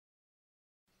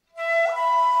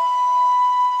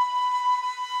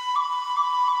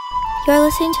You're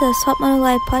listening to the Swap Moto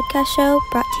Live podcast show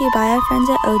brought to you by our friends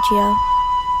at OGIO.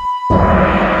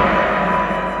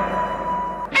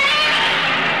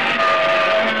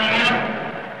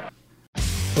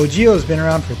 OGIO has been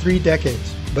around for 3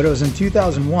 decades, but it was in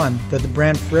 2001 that the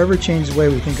brand forever changed the way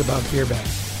we think about gear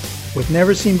bags. With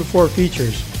never-seen-before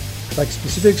features, like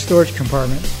specific storage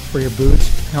compartments for your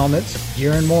boots, helmets,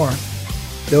 gear, and more,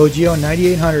 the OGIO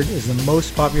 9800 is the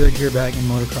most popular gear bag in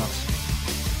motocross.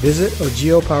 Visit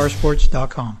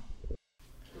ogiopowersports.com.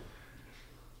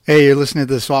 Hey, you're listening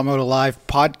to the Swap Moto Live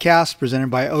podcast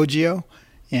presented by OGIO,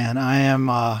 and I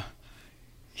am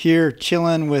here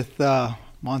chilling with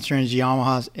Monster Energy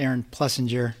Yamaha's Aaron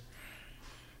Plessinger,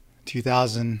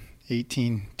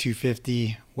 2018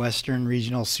 250 Western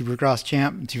Regional Supercross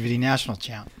champ and 250 National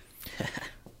champ.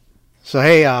 So,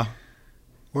 hey,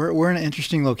 we're in an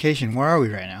interesting location. Where are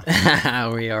we right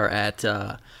now? We are at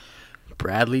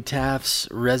Bradley Taft's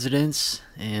residence,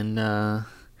 and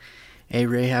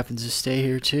A-Ray happens to stay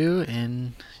here too.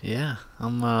 And yeah,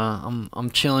 I'm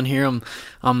chilling here.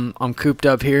 I'm cooped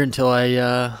up here until I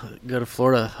go to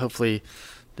Florida, hopefully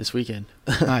this weekend.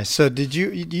 Nice. So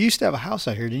you used to have a house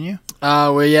out here, didn't you?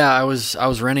 Well, yeah, I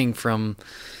was renting from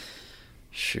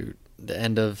the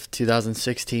end of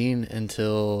 2016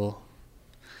 until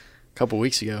a couple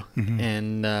weeks ago. Mm-hmm.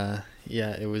 And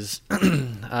yeah, it was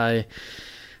I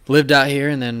lived out here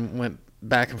and then went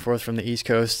back and forth from the East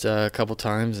Coast a couple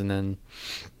times, and then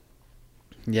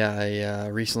yeah, I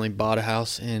recently bought a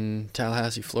house in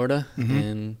Tallahassee, Florida, mm-hmm.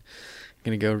 and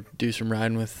gonna go do some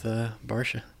riding with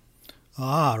Barsha.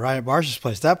 Ah, right at Barsha's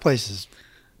place. That place is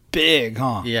big,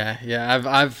 huh? Yeah.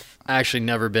 I've actually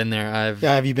never been there.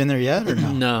 Have you been there yet or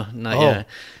no? No, not yet.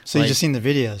 So you just seen the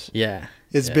videos? Yeah.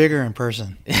 It's bigger in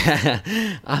person.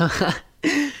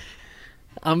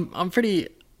 I'm pretty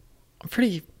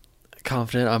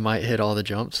confident I might hit all the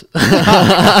jumps.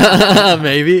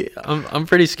 Maybe. I'm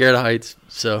pretty scared of heights,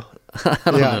 so I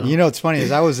don't know. You know what's funny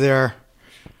is I was there,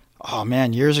 oh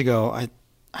man, years ago.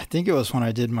 I think it was when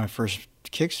I did my first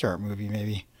Kickstart movie,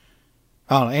 maybe.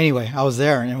 I don't know. Anyway, I was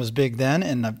there and it was big then,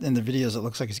 and in the videos it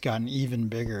looks like it's gotten even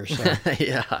bigger. So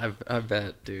yeah, I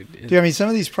bet, dude. Dude, I mean, some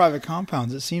of these private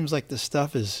compounds, it seems like the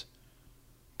stuff is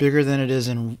bigger than it is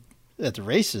at the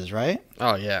races, right?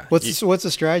 Oh yeah. What's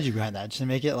the strategy behind that? Just to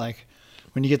make it like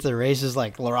when you get to the races,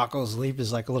 like Larocco's Leap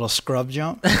is like a little scrub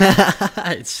jump?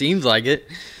 It seems like it.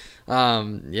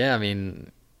 Yeah, I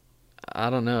mean, I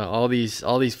don't know. All these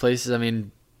places, I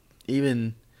mean,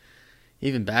 even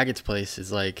Baggett's place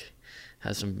is like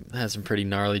has some pretty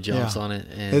gnarly jumps on it.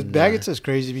 And Baggett's is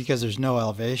crazy because there's no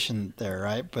elevation there,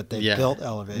 right? But they built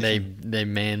elevation. They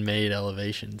man-made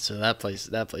elevation, so that place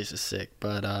is sick.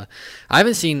 But I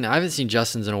haven't seen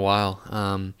Justin's in a while.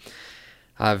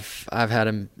 I've had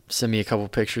him send me a couple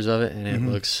pictures of it, and it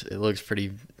looks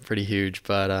pretty huge.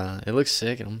 But it looks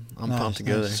sick, and I'm pumped to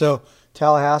go there. So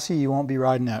Tallahassee, you won't be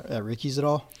riding at Ricky's at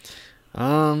all?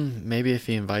 Maybe if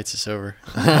he invites us over.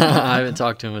 I haven't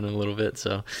talked to him in a little bit,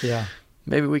 so yeah,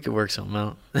 maybe we could work something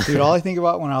out. Dude, all I think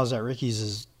about when I was at Ricky's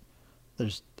is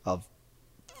there's a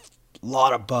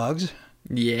lot of bugs.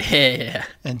 Yeah.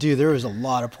 And dude, there was a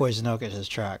lot of poison oak at his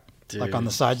track, dude, like on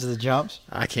the sides of the jumps.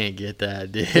 I can't get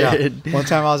that, dude. Yeah. One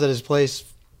time I was at his place,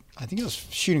 I think I was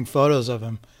shooting photos of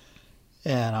him,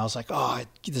 and I was like, oh, I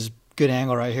get this good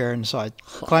angle right here, and so I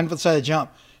climbed up the side of the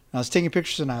jump. I was taking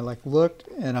pictures and I looked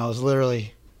and I was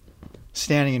literally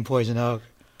standing in poison oak.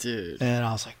 Dude. And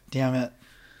I was like, damn it.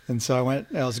 And so I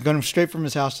was going straight from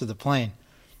his house to the plane.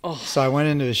 Oh. So I went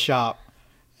into his shop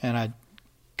and I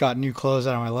got new clothes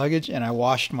out of my luggage and I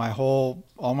washed all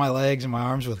my legs and my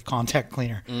arms with contact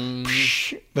cleaner.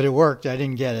 But it worked. I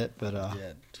didn't get it, but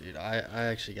yeah, dude, I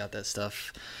actually got that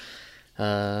stuff.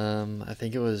 I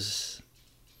think it was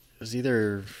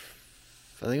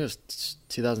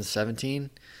 2017.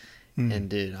 And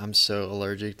dude, I'm so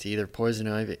allergic to either poison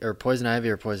ivy or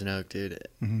poison oak, dude.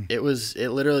 Mm-hmm. It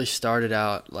literally started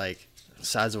out like the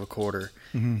size of a quarter,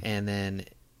 and then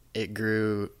it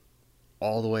grew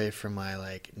all the way from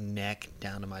my neck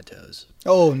down to my toes.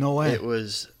 Oh, no way. It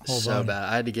was so bad.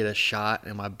 I had to get a shot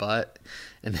in my butt,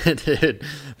 and then, dude,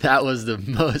 that was the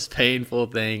most painful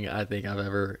thing I think I've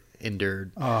ever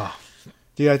endured. Oh,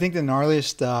 dude, I think the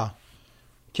gnarliest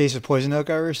case of poison oak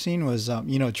I've ever seen was,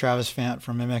 Travis Fant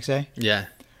from MXA? Yeah.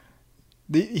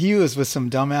 He was with some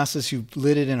dumbasses who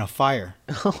lit it in a fire.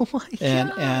 Oh, my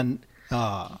God. And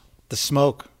the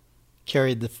smoke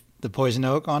carried the poison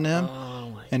oak on him.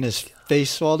 Oh, my and his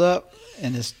face swelled up,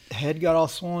 and his head got all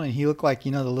swollen, and he looked like,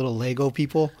 the little Lego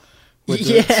people with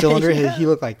the cylinder. Yeah. He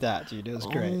looked like that, dude. It was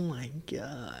great. Oh, my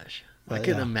gosh. But, I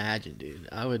couldn't imagine, dude.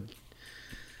 I don't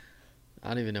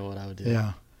even know what I would do.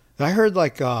 Yeah. I heard,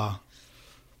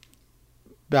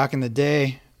 back in the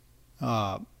day,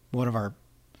 one of our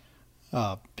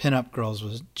pinup girls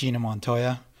was Gina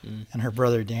Montoya, and her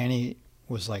brother Danny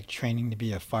was like training to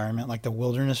be a fireman, like the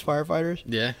wilderness firefighters.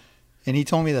 Yeah. And he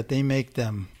told me that they make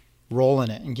them roll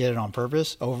in it and get it on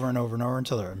purpose over and over and over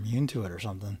until they're immune to it or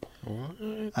something.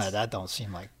 What? That don't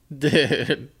seem like...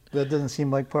 Dude. That doesn't seem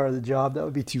like part of the job. That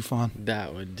would be too fun.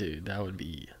 That would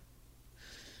be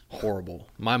horrible.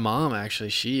 My mom,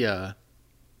 actually, she,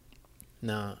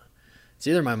 no, it's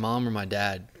either my mom or my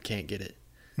dad can't get it.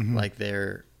 Mm-hmm. Like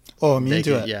they're... Oh, immune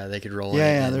to it. Yeah, they could roll in.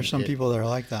 Yeah, there's some people that are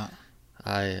like that.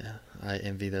 I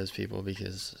envy those people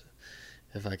because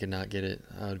if I could not get it,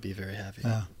 I would be very happy.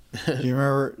 Yeah. Do you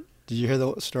remember... Did you hear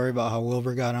the story about how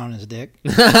Wilbur got on his dick?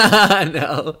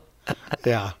 No.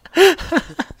 Yeah.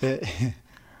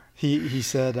 He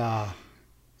said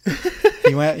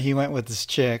he went with this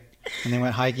chick and they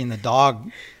went hiking. The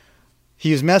dog,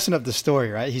 he was messing up the story,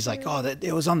 right? He's like, oh,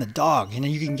 it was on the dog, and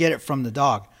then you can get it from the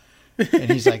dog.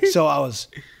 And he's like, so I was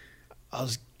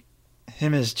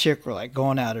him and his chick were like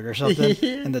going at it or something,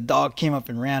 and the dog came up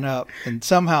and ran up, and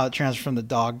somehow it transferred from the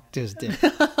dog to his dick.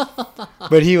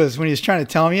 But when he was trying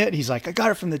to tell me it, he's like, I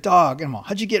got it from the dog. And I'm like,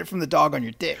 how'd you get it from the dog on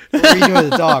your dick? What were you doing with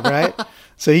the dog, right?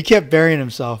 So he kept burying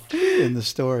himself in the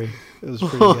story. It was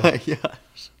pretty good. My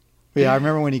gosh. But yeah, I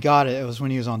remember when he got it. It was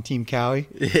when he was on Team Cowie.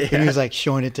 Yeah. And he was like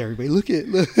showing it to everybody. Look.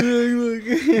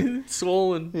 It's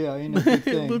swollen. Yeah, you know, big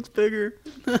thing. It looks bigger.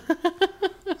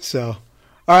 So,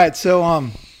 all right. So,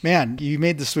 man, you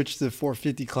made the switch to the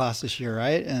 450 class this year,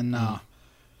 right? And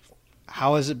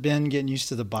how has it been getting used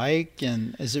to the bike?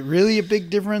 And is it really a big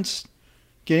difference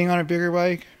getting on a bigger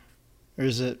bike? Or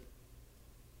is it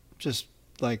just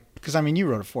like, because I mean, you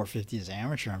rode a 450 as an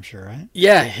amateur, I'm sure, right?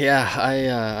 Yeah. I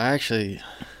actually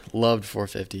loved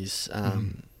 450s.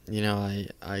 You know,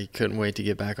 I couldn't wait to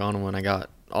get back on them when I got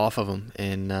off of them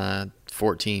in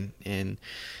 14. And,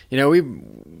 you know,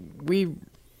 we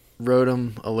rode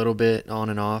them a little bit on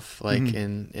and off, like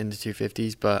in the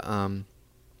 250s. But,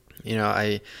 you know,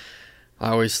 I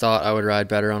always thought I would ride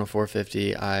better on a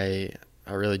 450. I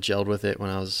really gelled with it when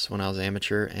I was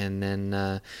amateur. And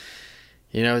then,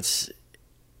 you know, it's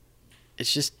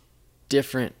just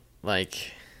different.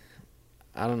 Like,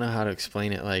 I don't know how to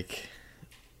explain it. Like,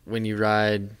 when you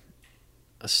ride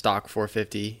a stock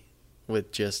 450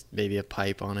 with just maybe a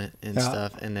pipe on it and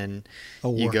stuff, and then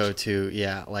you go to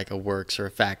like a Works or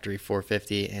a factory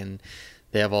 450, and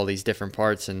they have all these different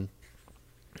parts, and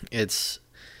it's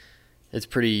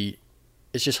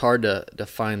just hard to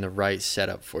find the right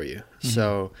setup for you.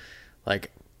 So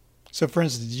for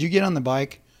instance, did you get on the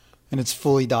bike and it's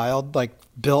fully dialed, like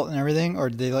built and everything, or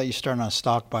did they let you start on a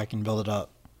stock bike and build it up?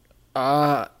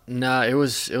 No, it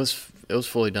was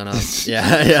fully done up.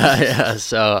 Yeah.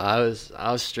 So I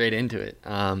was straight into it.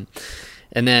 And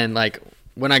then like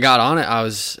when I got on it,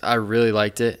 I really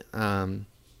liked it.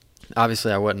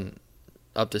 Obviously I wasn't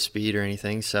up to speed or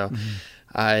anything. So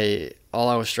all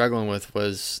I was struggling with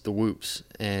was the whoops.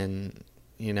 And,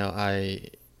 you know, I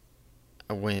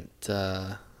went,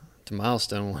 to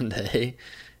Milestone one day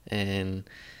and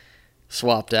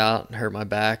swapped out and hurt my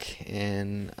back,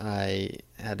 and I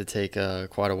had to take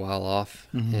quite a while off,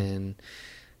 and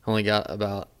only got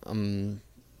about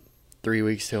 3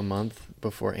 weeks to a month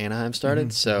before Anaheim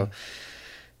started. So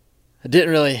I didn't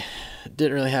really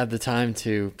have the time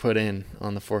to put in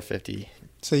on the 450.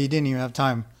 So you didn't even have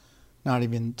time, not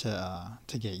even to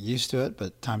get used to it,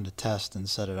 but time to test and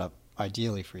set it up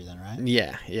ideally for you then, right?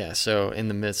 Yeah. So in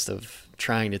the midst of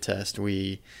trying to test,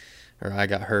 I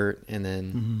got hurt, and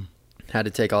then had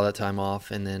to take all that time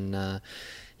off, and then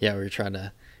we were trying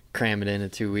to cram it into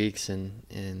 2 weeks, and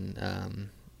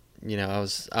you know,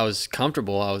 I was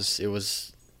comfortable. It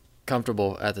was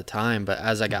comfortable at the time, but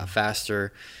as I got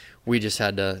faster, we just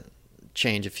had to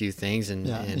change a few things, and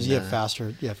as you get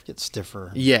faster, you have to get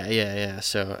stiffer. Yeah.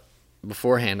 So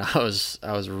beforehand, I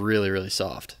was really, really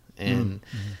soft, and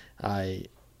I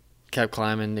kept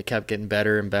climbing. It kept getting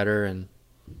better and better, and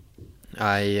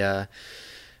I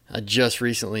just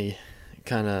recently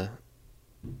kind of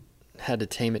had to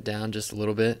tame it down just a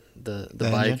little bit. The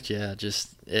bike,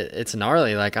 just it's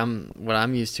gnarly. Like what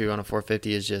I'm used to on a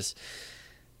 450 is just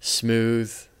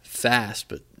smooth, fast,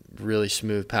 but really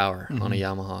smooth power on a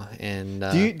Yamaha. And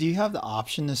do you have the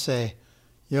option to say,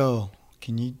 "Yo,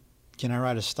 can I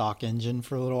ride a stock engine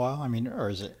for a little while?" I mean, or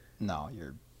is it no?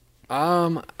 You're.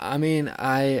 I mean,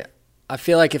 I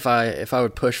feel like if I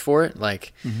would push for it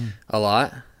like a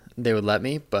lot, they would let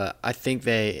me. But I think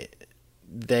they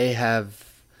have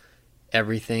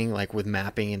everything, like with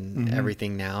mapping and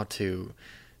everything now to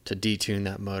detune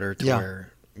that motor to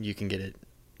where you can get it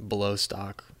below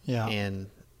stock and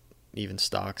even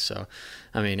stock. So,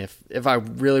 I mean, if I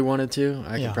really wanted to,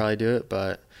 I could probably do it,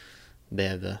 but they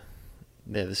have the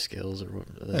skills or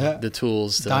the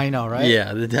tools. Dyno, right?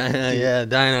 Yeah,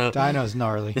 Dyno. Dyno's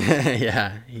gnarly.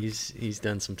 Yeah, he's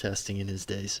done some testing in his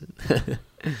days.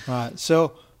 Right.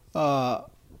 So,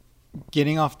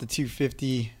 getting off the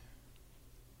 250.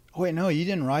 Oh, wait, no, you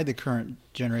didn't ride the current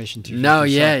generation 250. No,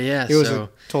 yeah. It was a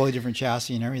totally different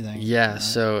chassis and everything. Yeah, right?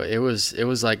 So it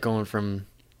was like going from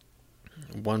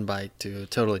one bike to a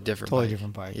totally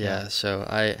different bike. Yeah, so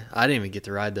I didn't even get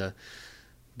to ride the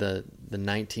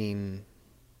 19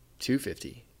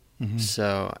 250. Mm-hmm.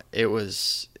 So it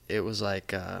was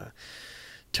like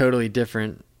totally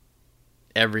different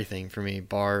everything for me.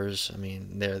 Bars, I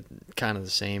mean, they're kind of the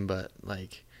same, but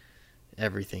like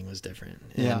everything was different.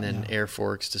 And then air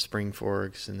forks to spring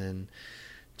forks, and then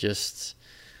just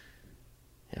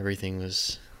everything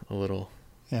was a little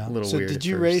weird. So did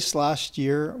you race last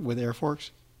year with air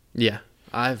forks? Yeah.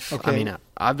 I've been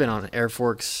on air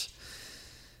forks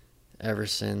ever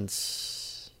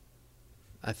since,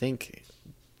 I think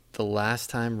the last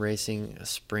time racing a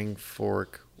spring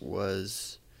fork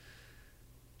was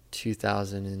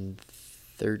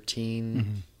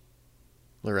 2013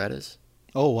 Loretta's.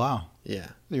 Oh, wow. Yeah.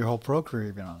 Your whole pro career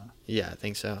you've been on that. Yeah, I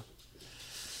think so.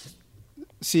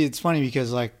 See, it's funny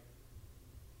because, like,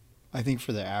 I think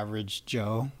for the average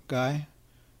Joe guy,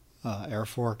 air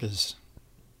fork is,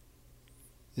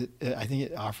 I think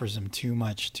it offers them too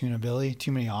much tunability,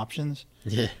 too many options.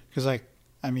 Yeah. Because, like,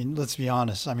 I mean, let's be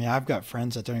honest. I mean, I've got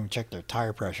friends that don't even check their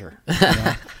tire pressure,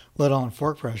 let alone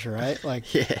fork pressure, right?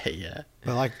 Like, yeah.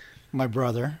 But like my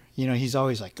brother, he's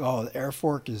always like, "Oh, the air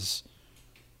fork it's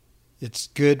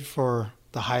good for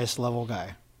the highest level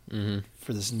guy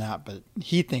for this and that," but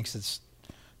he thinks it's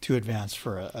too advanced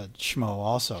for a schmo,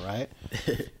 also, right?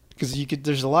 Because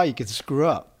there's a lot you could screw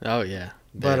up. Oh yeah,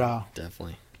 but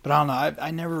definitely. But I don't know. I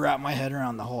never wrapped my head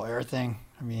around the whole air thing.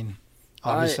 I mean,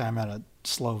 obviously I'm at a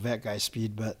slow vet guy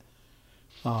speed, but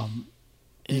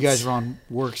you guys were on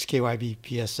Works KYB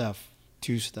PSF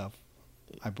 2 stuff,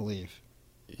 I believe.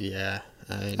 Yeah,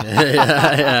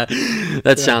 yeah.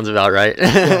 That sounds about right.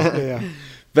 Yeah.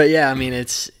 But yeah, I mean,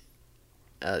 it's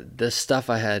the stuff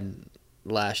I had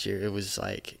last year. It was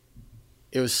like,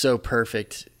 it was so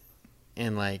perfect,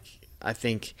 and like I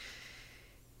think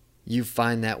you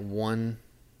find that one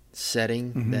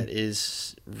setting that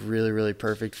is really, really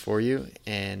perfect for you,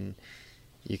 and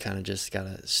you kind of just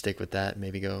gotta stick with that.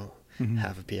 Maybe go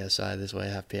half a PSI this way,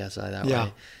 half PSI that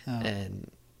way. And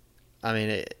I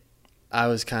mean, I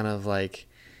was kind of like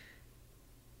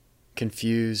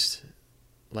confused,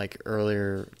 like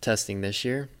earlier testing this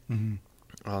year, on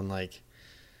like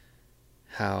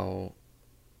how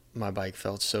my bike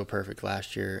felt so perfect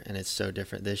last year and it's so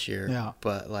different this year. Yeah.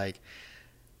 But like,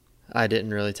 I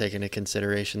didn't really take into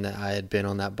consideration that I had been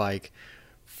on that bike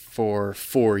for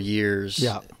 4 years,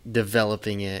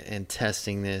 developing it and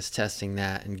testing this, testing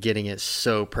that, and getting it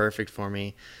so perfect for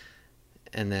me.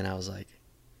 And then I was like,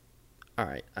 all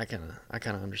right, I kind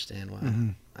of understand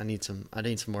why I need some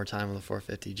more time on the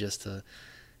 450 just to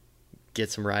get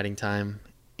some riding time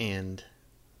and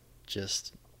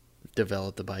just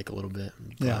develop the bike a little bit.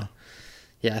 But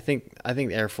I think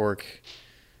the air fork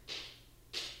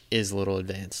is a little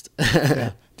advanced.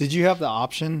 Yeah. Did you have the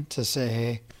option to say,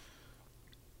 "Hey,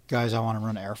 guys, I want to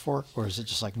run air fork," or is it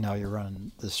just like, "No, you're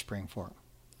running the spring fork"?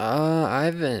 I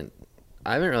haven't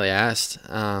really asked.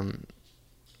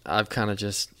 I've kind of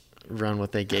just run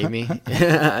what they gave me.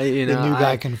 The new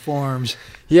guy conforms.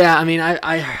 Yeah, I mean,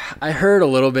 I heard a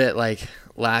little bit like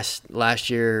last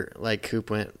year, like Coop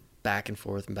went back and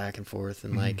forth,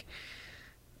 and like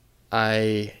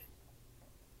I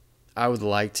would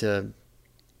like to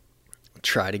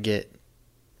try to get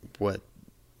what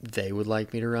they would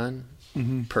like me to run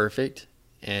perfect,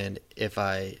 and if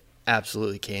I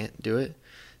absolutely can't do it,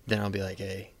 then I'll be like,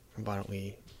 hey, why don't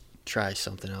we try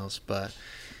something else? But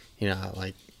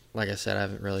like I said, I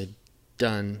haven't really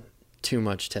done too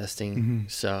much testing,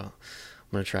 so I'm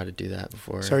gonna try to do that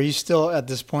before. So are you still at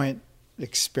this point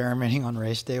experimenting on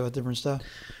race day with different stuff?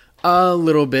 A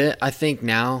little bit. I think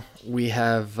now we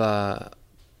have a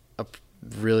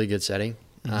really good setting.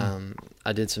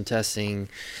 I did some testing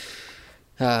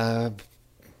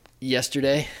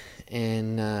yesterday,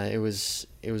 and it was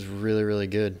really, really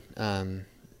good. And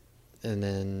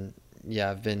then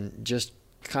I've been just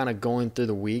kind of going through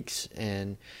the weeks,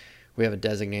 and we have a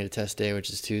designated test day,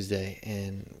 which is Tuesday,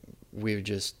 and we would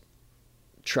just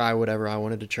try whatever I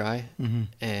wanted to try.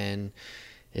 And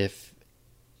if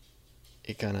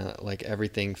it kind of like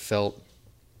everything feels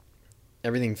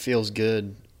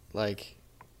good, like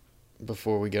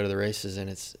before we go to the races, and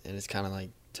it's kind of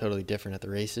like totally different at the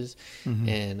races. Mm-hmm.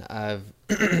 And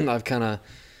I've kind of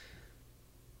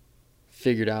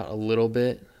figured out a little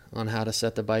bit on how to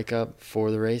set the bike up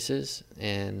for the races.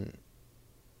 And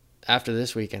after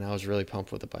this weekend, I was really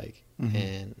pumped with the bike. Mm-hmm.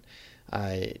 And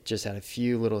I just had a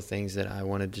few little things that I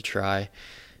wanted to try.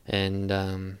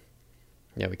 And,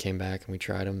 we came back and we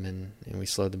tried them and we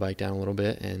slowed the bike down a little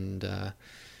bit. And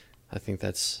I think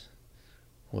that's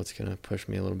what's going to push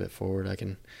me a little bit forward. I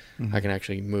can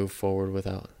actually move forward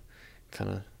without kind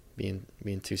of being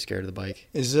too scared of the bike.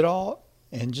 Is it all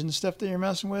engine stuff that you're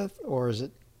messing with, or is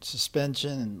it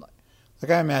suspension? And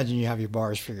like I imagine you have your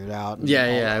bars figured out. And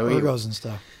ergos and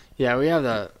stuff. Yeah, we have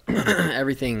the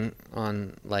everything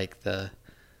on like the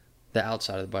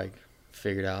outside of the bike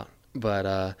figured out,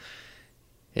 but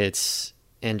it's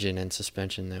engine and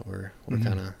suspension that we're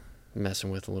kind of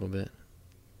messing with a little bit.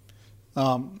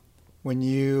 When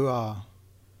you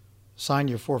signed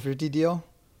your 450 deal,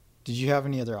 did you have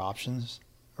any other options,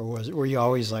 or were you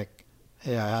always like,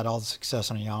 hey, I had all the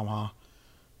success on a Yamaha,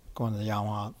 going to the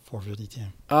Yamaha 450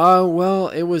 team? Well,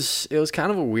 it was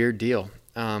kind of a weird deal.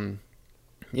 I've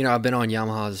been on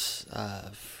Yamahas,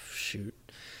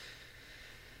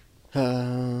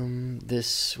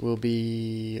 this will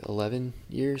be 11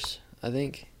 years, I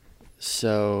think.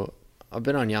 So I've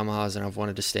been on Yamahas and I've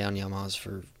wanted to stay on Yamahas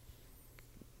for,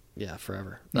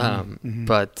 forever.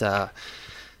 But,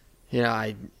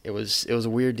 it was a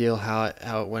weird deal how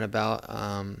it went about.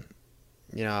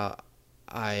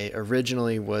 I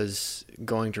originally was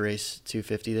going to race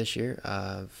 250 this year,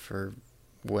 for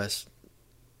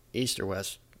East or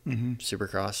West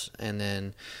Supercross, and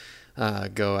then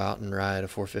go out and ride a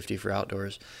 450 for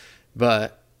outdoors.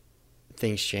 But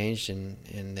things changed,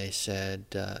 and they said,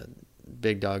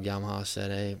 Big Dog Yamaha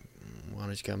said, hey, why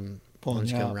don't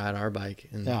you come ride our bike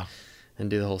and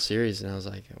do the whole series? And I was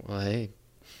like, well, hey,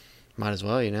 might as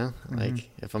well, like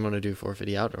if I'm going to do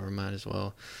 450 outdoor, might as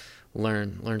well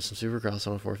learn some Supercross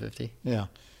on a 450. Yeah.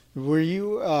 Were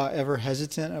you ever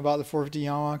hesitant about the 450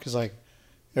 Yamaha? Because like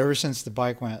ever since the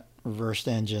bike went reversed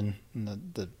engine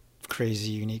and the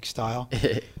crazy unique style,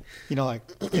 if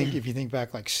you think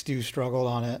back, like Stu struggled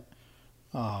on it.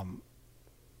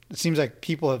 It seems like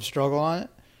people have struggled on it.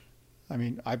 I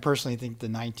mean, I personally think the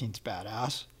 19's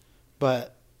badass,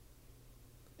 but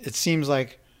it seems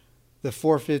like the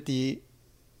 450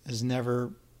 has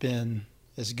never been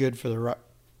as good for the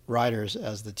riders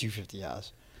as the 250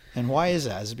 has. And why is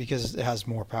that? Is it because it has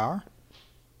more power?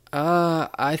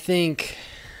 I think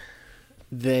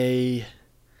it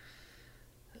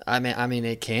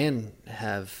can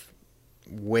have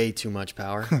way too much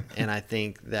power. And I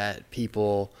think that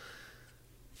people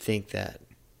think that,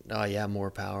 oh yeah,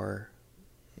 more power,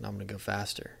 I'm going to go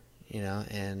faster,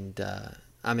 and,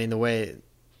 the way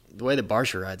that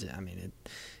Barcia rides it,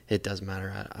 it doesn't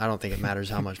matter. I don't think it matters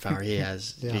how much power he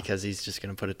has because he's just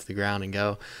going to put it to the ground and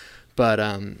go. But,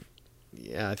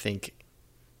 I think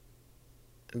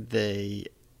I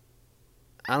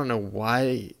don't know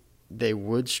why they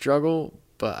would struggle,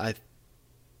 but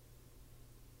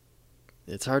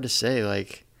it's hard to say.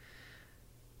 Like,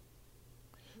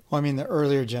 well, the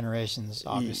earlier generations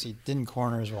obviously didn't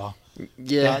corner as well.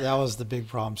 Yeah. That was the big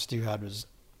problem Stu had, was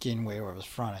getting way over his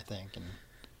front, I think. And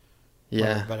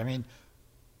yeah. But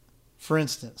for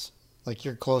instance, like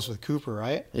you're close with Cooper,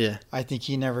 right? Yeah. I think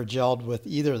he never gelled with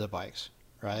either of the bikes,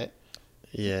 right?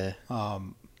 Yeah.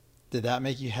 Did that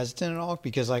make you hesitant at all?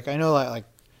 Because like I know like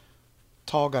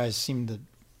tall guys seem to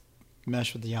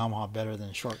mesh with the Yamaha better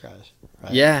than short guys,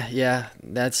 right? Yeah.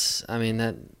 That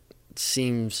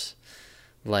seems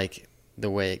like the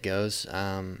way it goes.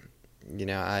 I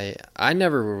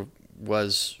never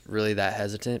was really that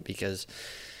hesitant because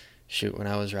when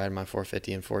I was riding my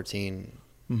 450 in 14,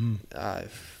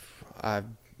 I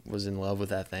was in love with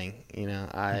that thing.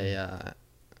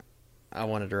 I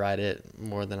wanted to ride it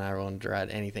more than I wanted to ride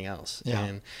anything else. Yeah.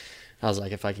 And I was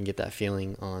like, if I can get that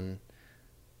feeling on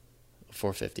a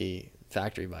 450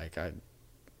 factory bike, I'd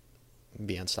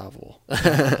be unstoppable.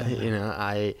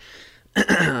 I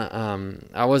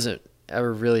wasn't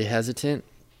ever really hesitant,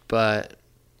 but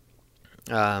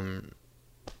I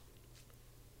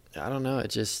don't know.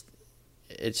 It's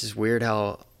just weird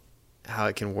how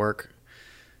it can work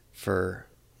for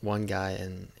one guy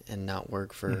and not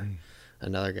work for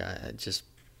another guy.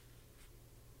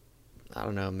 I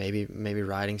don't know. Maybe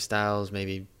riding styles,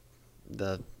 maybe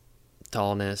the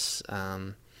tallness.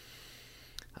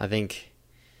 I think,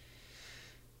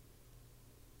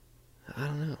 I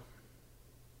don't know.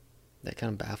 That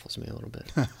kind of baffles me a little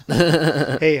bit.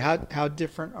 Hey, how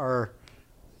different are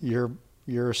your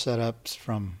setups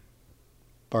from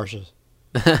Barcia's?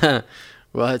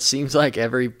 Well, it seems like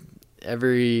every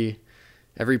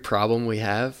every problem we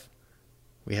have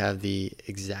the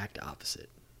exact opposite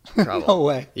problem. No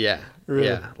way. Yeah. Really?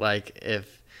 Yeah. Like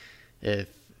if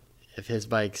his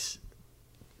bike's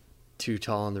too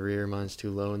tall in the rear, mine's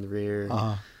too low in the rear.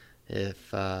 Uh-huh.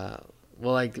 If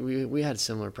like we had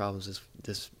similar problems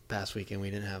this past weekend.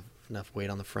 We didn't have enough weight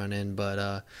on the front end,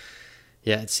 but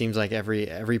yeah, it seems like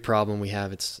every problem we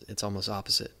have, it's almost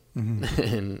opposite. Mm-hmm.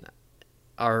 And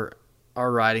our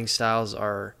riding styles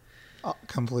are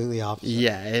completely opposite.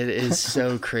 Yeah, it is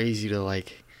so crazy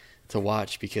to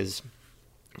watch, because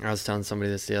I was telling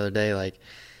somebody this the other day, like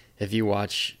if you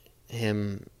watch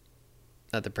him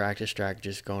at the practice track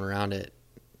just going around it,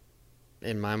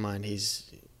 in my mind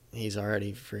he's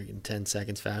already freaking 10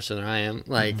 seconds faster than I am.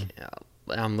 Like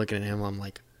I'm looking at him, I'm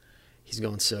like, he's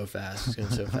going so fast,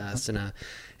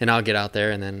 and I'll get out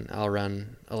there and then I'll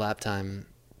run a lap time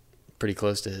pretty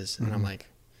close to his, and I'm like,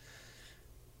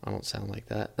 I don't sound like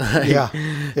that. Yeah,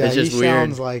 it's just he weird.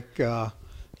 Sounds like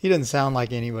he doesn't sound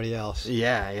like anybody else.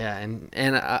 Yeah, and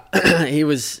he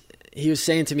was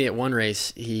saying to me at one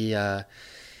race, he had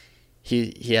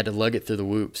to lug it through the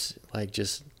whoops, like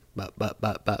just bop, bop,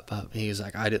 bop, bop, bop. He was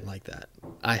like, I didn't like that.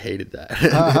 I hated that.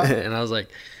 And I was like,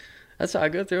 that's how I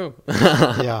go through.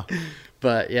 Yeah.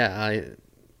 But yeah,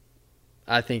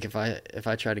 I think if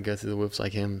I tried to go through the whoops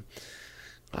like him,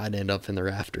 I'd end up in the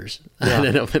rafters. Yeah. I'd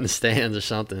end up in the stands or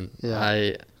something.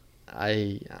 Yeah.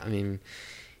 I mean,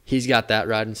 he's got that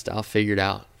riding style figured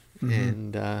out,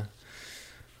 and I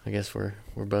guess we're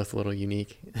both a little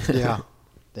unique. Yeah.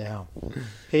 Damn.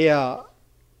 Hey,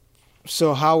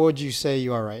 so how would you say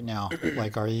you are right now?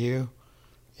 Like, are you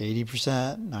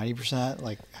 80%, 90%?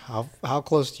 Like, how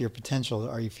close to your potential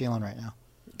are you feeling right now?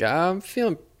 I'm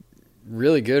feeling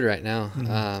really good right now.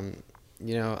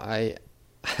 You know,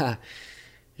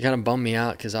 it kind of bummed me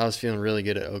out because I was feeling really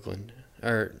good at Oakland.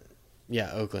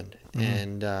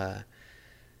 And I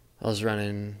was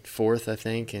running fourth, I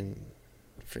think, and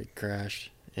freak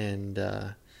crashed. And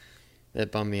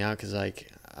it bummed me out because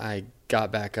like I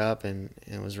got back up and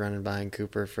was running behind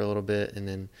Cooper for a little bit, and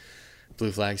then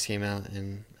blue flags came out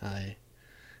and I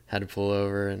had to pull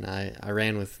over, and I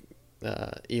ran with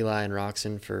Eli and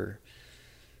Roxon for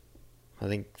I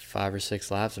think 5 or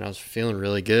 6 laps, and I was feeling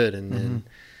really good, and then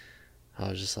I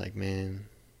was just like, man,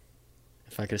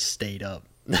 if I could have stayed up.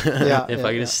 I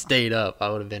could have stayed up, I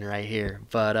would have been right here.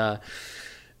 But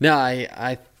no,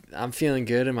 I'm feeling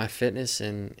good in my fitness,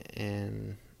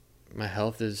 and my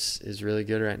health is really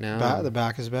good right now. The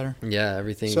back is better? Yeah,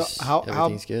 everything's how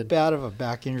good. Bad of a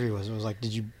back injury was it? Was like,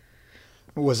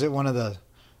 was it one of the,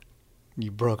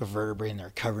 you broke a vertebrae and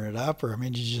they're covering it up, or I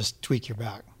mean, did you just tweak your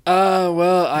back?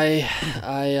 Well, I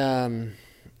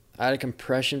had a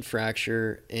compression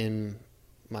fracture in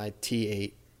my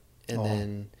T8, and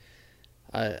then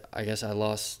I guess I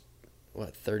lost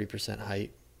 30%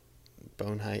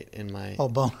 bone height in my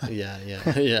bone height. yeah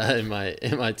in my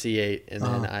T8, and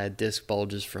then I had disc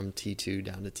bulges from T2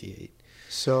 down to T8.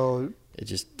 So it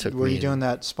just took. Were you doing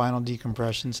that spinal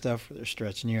decompression stuff where they're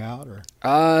stretching you out, or?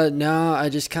 No, I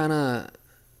just kind of.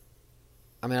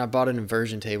 I mean, I bought an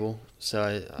inversion table, so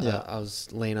I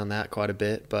was laying on that quite a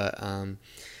bit, but I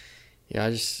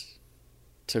just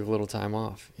took a little time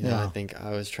off. You know, I think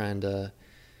I was trying to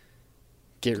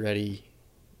get ready,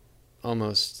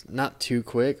 almost not too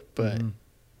quick, but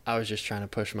I was just trying to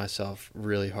push myself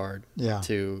really hard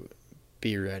to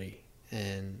be ready,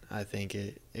 and I think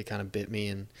it kind of bit me,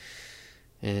 and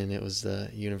it was the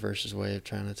universe's way of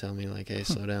trying to tell me, like, hey,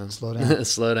 slow down. Slow down.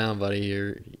 Slow down, buddy.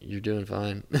 You're doing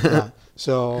fine. Yeah.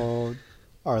 So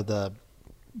are the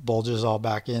bulges all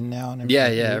back in now? And yeah.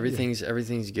 Everything's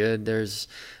good.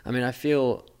 I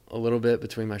feel a little bit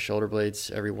between my shoulder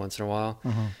blades every once in a while,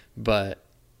 but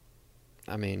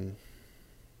I mean,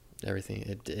 everything,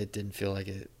 it didn't feel like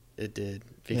it did,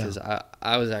 because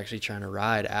I was actually trying to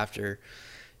ride after,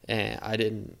 and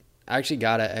I actually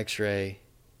got an x-ray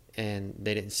and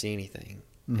they didn't see anything.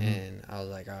 And I was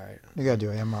like, all right, you gotta do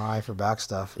an MRI for back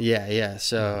stuff. Yeah.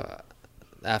 So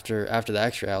after the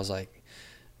x-ray, I was like,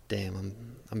 damn,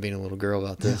 I'm being a little girl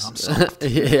about this. I'm soft.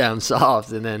 I'm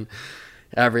soft. And then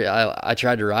I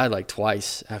tried to ride like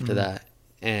twice after that,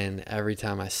 and every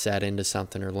time I sat into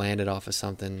something or landed off of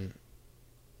something,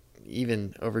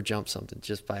 even overjumped something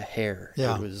just by a hair,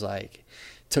 it was like,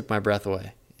 took my breath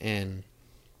away. And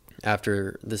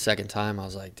after the second time, I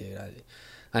was like, dude,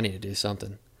 I need to do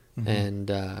something. And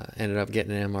ended up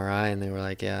getting an MRI, and they were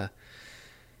like, yeah,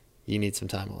 you need some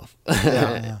time off.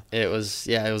 It was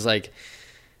like,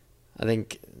 I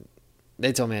think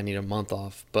they told me I need a month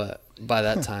off, but by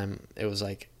that time it was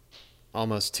like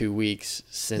almost 2 weeks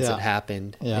since it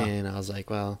happened. And I was like,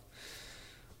 well,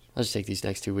 I'll just take these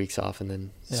next 2 weeks off and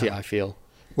then see how I feel.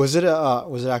 Was it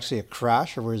actually a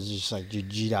crash, or was it just like you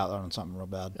G'd out on something real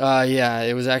bad? Yeah,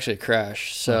 it was actually a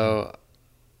crash. So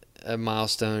at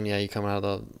Milestone, yeah, you come out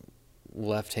of the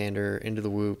left-hander into the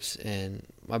whoops, and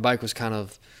my bike was kind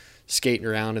of skating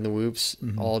around in the whoops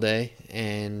all day,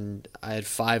 and I had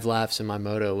 5 laps in my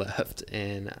moto left,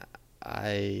 and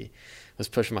I was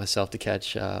pushing myself to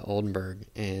catch Oldenburg,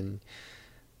 and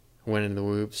went into the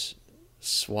whoops,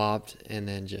 swapped, and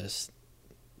then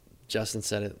Justin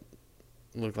said it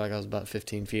looked like I was about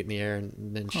 15 feet in the air,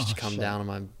 and then just come down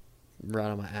on right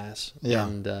on my ass. Yeah.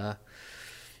 And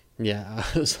yeah,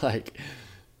 I was like,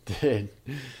 dude,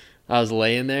 I was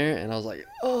laying there, and I was like,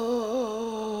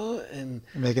 oh, and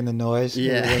making the noise.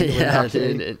 Yeah,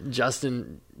 dude. And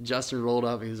Justin rolled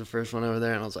up. He was the first one over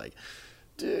there, and I was like,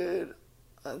 dude,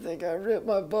 I think I ripped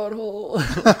my butthole.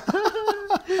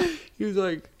 He was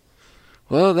like,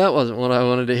 well, that wasn't what I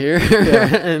wanted to hear.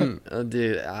 Yeah. And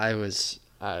dude,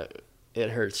 it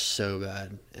hurt so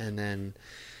bad. And then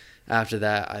after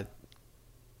that, I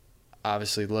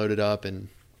obviously loaded up, and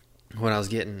when I was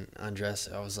getting undressed,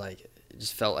 I was like, it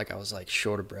just felt like I was like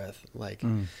short of breath, like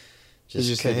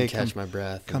just couldn't catch my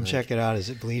breath. Come check it out. Is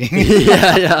it bleeding?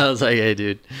 yeah. I was like, hey,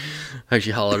 dude. I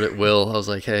actually hollered at Will. I was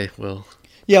like, hey, Will.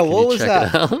 Yeah, what was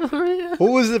that?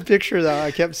 What was the picture that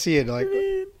I kept seeing? Like,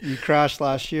 you crashed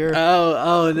last year?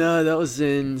 Oh no, that was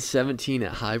in 17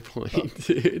 at High Point,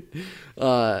 dude.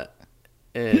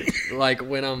 And like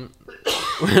when I'm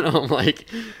like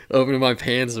opening my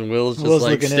pants and Will's just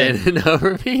like standing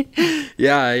over me.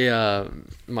 Yeah,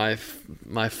 my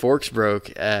forks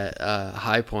broke at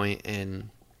High Point, and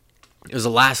it was the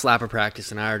last lap of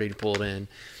practice, and I already pulled in.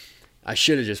 I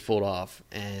should have just pulled off,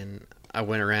 and I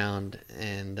went around,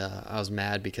 and I was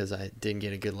mad because I didn't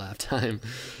get a good lap time.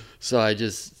 So I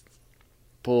just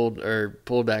pulled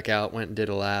back out, went and did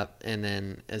a lap, and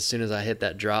then as soon as I hit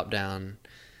that drop down,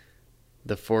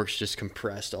 the forks just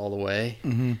compressed all the way,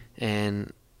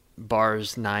 and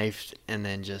bars knifed and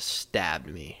then just stabbed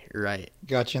me right.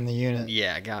 Got you in the unit.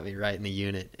 Yeah, got me right in the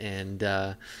unit, and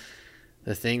the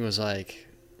thing was like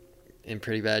in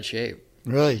pretty bad shape.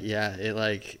 Really? Yeah, it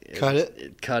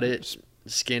cut it,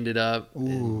 skinned it up.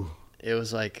 Ooh. It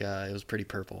was like it was pretty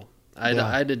purple. I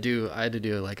had to do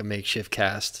like a makeshift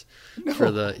cast for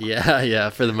the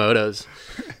for the motos.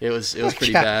 It was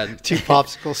pretty bad. 2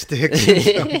 popsicle sticks and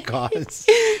some gauze.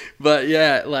 But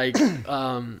yeah, like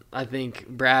I think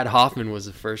Brad Hoffman was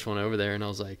the first one over there, and I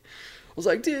was like,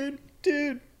 dude,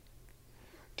 hey,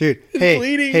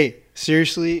 bleeding. Hey,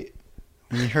 seriously,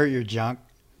 when you hurt your junk,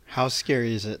 how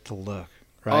scary is it to look?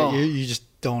 Right, Oh. You just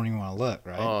don't even want to look,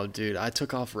 right? Oh, dude, I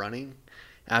took off running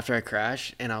after I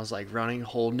crashed, and I was like running,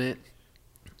 holding it,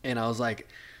 and I was like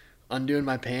undoing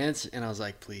my pants, and I was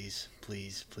like, please,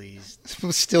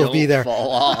 Still don't be there. fall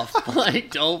off.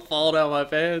 Like, don't fall down my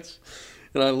pants.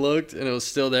 And I looked, and it was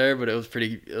still there, but it was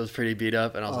pretty beat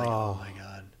up, and I was like, oh my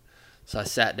God. So I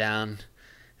sat down,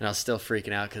 and I was still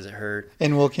freaking out because it hurt.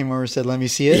 And Will came over and said, let me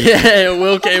see it. Yeah,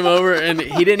 Will came over, and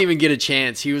he didn't even get a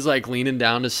chance. He was like leaning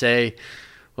down to say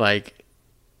like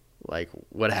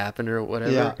what happened or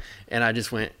whatever. Yeah. And I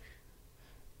just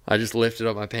lifted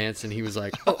up my pants, and he was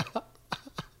like,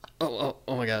 oh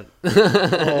my God.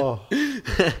 Oh.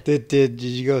 Did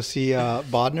you go see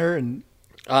Bodner? And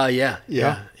yeah.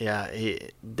 He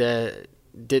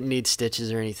didn't need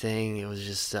stitches or anything. It was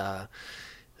just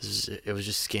it was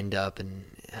just skinned up and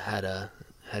had a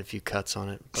few cuts on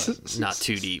it, but not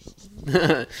too deep.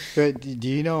 Do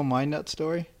you know my nut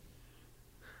story?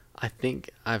 I think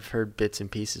I've heard bits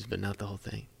and pieces, but not the whole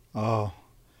thing. Oh,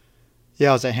 yeah.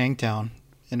 I was at Hangtown,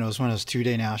 and it was when it was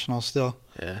 2-day nationals still.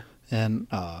 Yeah. And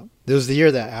it was the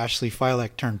year that Ashley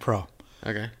Filek turned pro.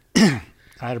 Okay. I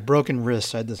had a broken wrist.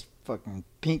 So I had this fucking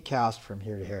pink cast from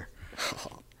here to here.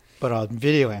 But I was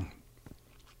videoing.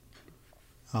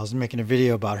 I was making a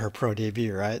video about her pro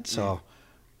debut, right? So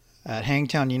at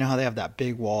Hangtown, you know how they have that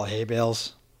big wall of hay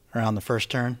bales around the first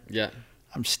turn? Yeah.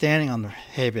 I'm standing on the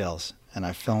hay bales, and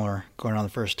I film her going around the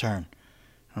first turn.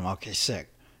 And I'm okay, sick.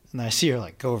 And then I see her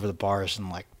like go over the bars in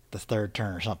like the third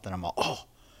turn or something. I'm all, oh.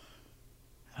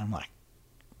 And I'm like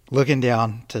looking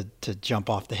down to jump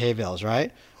off the hay bales,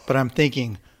 right? But I'm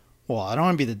thinking, well, I don't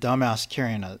want to be the dumbass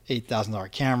carrying a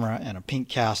 $8,000 camera and a pink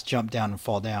cast, jump down and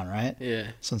fall down, right? Yeah.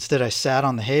 So instead I sat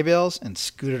on the hay bales and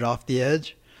scooted off the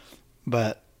edge.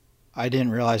 But I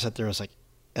didn't realize that there was like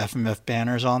FMF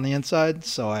banners on the inside.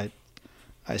 So I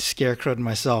scarecrowed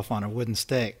myself on a wooden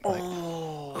stake. Like,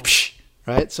 whoosh,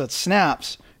 right? So it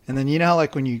snaps. And then you know how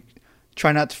like when you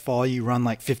try not to fall, you run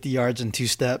like 50 yards in 2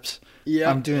 steps? Yeah.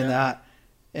 I'm doing that.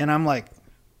 And I'm like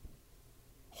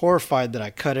horrified that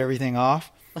I cut everything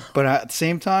off. But at the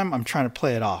same time, I'm trying to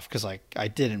play it off because like I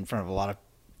did it in front of a lot of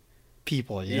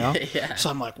people, you know? Yeah. So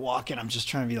I'm like walking, I'm just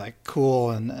trying to be like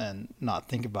cool and not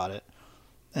think about it.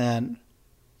 And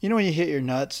you know when you hit your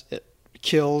nuts, it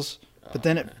kills, but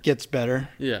then it gets better.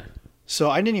 Yeah. So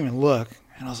I didn't even look,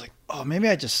 and I was like, oh, maybe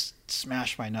I just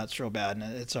smashed my nuts real bad,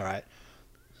 and it's all right.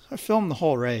 So I filmed the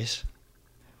whole race.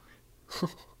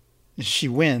 She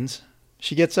wins.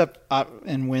 She gets up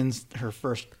and wins her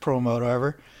first pro moto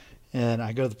ever. And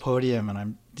I go to the podium, and I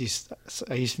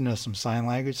used to know some sign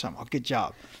language, so I'm like, oh, good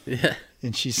job. Yeah.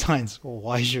 And she signs, well,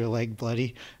 why is your leg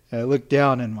bloody? And I look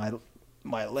down, and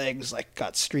my leg's like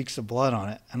got streaks of blood on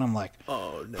it, and I'm like,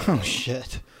 Oh no. oh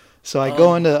shit. So I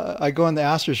go into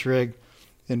Asterisk rig,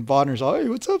 and Bodner's all, hey,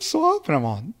 what's up, Swap? And I'm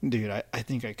all, dude, I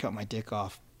think I cut my dick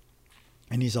off.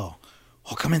 And he's all,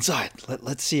 oh, come inside.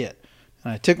 Let's see it.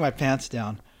 And I took my pants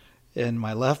down, and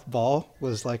my left ball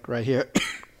was like right here.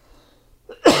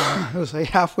 It was like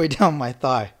halfway down my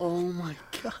thigh. Oh my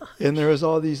god. And there was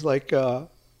all these like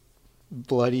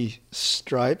bloody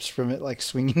stripes from it like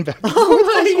swinging back. Oh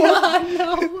my god,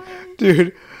 no way.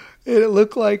 Dude, it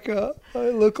looked like a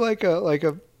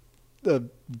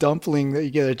dumpling that you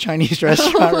get at a Chinese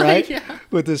restaurant, right? Yeah.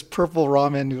 With this purple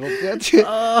ramen noodle. That's it.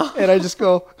 And I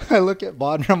look at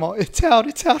Bodner, I'm all, it's out.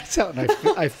 And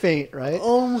I faint, right?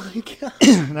 Oh my god.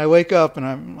 And I wake up and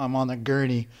I'm on the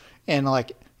gurney, and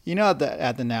like, you know,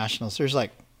 at the Nationals, there's like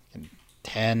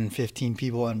 10, 15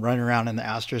 people and running around in the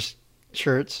Asterisk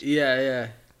shirts. Yeah.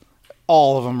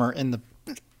 All of them are in the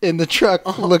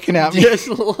truck looking at me. Just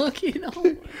looking. Oh my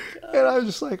god. And I was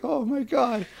just like, oh my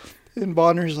god. And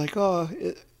Bodner's like, oh,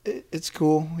 it's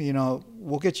cool. You know,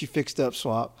 we'll get you fixed up,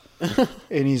 Swap.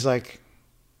 And he's like,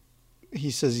 he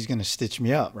says he's going to stitch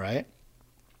me up, right?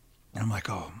 And I'm like,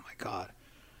 oh my god.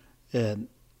 And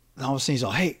all of a sudden he's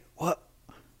all, hey,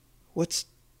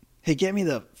 hey, get me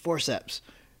the forceps.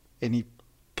 And he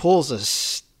pulls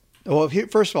first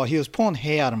of all, he was pulling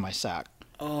hay out of my sack.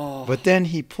 Oh. But then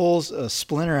he pulls a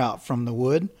splinter out from the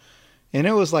wood. And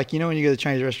it was like, you know, when you go to the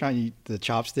Chinese restaurant, you eat the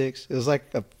chopsticks? It was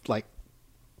like a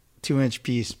 2-inch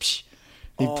piece. Psh.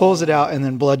 He pulls it out, and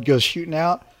then blood goes shooting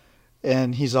out.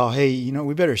 And he's all, hey, you know,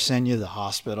 we better send you to the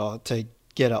hospital to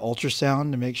get an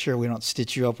ultrasound to make sure we don't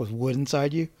stitch you up with wood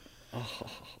inside you. Oh.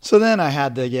 So then I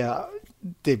had to,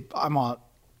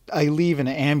 I leave in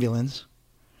an ambulance.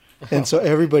 And so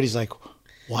everybody's like,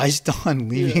 why is Don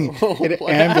leaving in an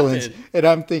ambulance? Happened? And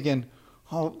I'm thinking,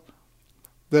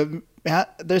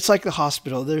 there's like the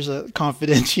hospital. There's a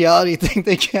confidentiality thing.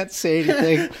 They can't say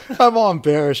anything. I'm all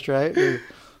embarrassed, right?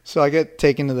 So I get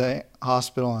taken to the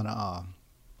hospital in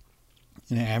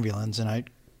an ambulance, and I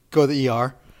go to the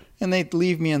ER, and they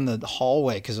leave me in the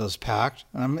hallway because it was packed.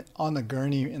 And I'm on the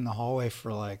gurney in the hallway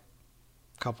for like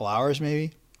a couple hours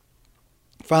maybe.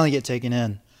 Finally get taken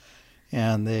in,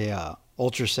 and they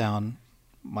ultrasound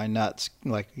my nuts.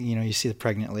 Like, you know, you see the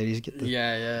pregnant ladies get the...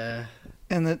 Yeah.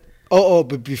 And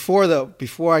but before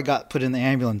I got put in the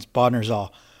ambulance, Bodner's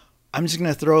all, I'm just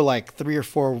going to throw like 3 or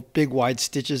 4 big wide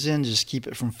stitches in, just keep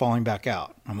it from falling back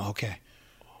out. I'm okay.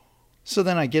 So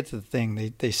then I get to the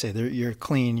thing. They say, you're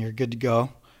clean, you're good to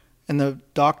go. And the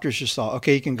doctors just all,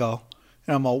 okay, you can go.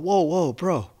 And I'm all, whoa,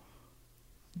 bro.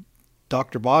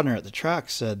 Dr. Bodner at the track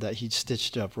said that he'd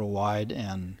stitched it up real wide,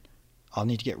 and I'll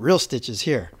need to get real stitches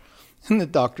here. And the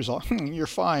doctor's all, you're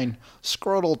fine.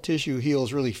 Scrotal tissue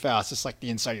heals really fast. It's like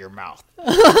the inside of your mouth.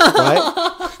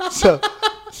 Right? So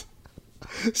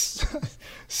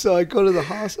I go to the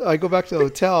hospital. I go back to the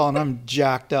hotel, and I'm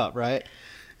jacked up, right?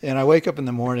 And I wake up in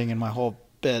the morning, and my whole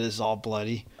bed is all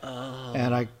bloody. Oh.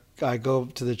 And I go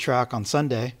to the track on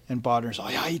Sunday, and Bodner's all,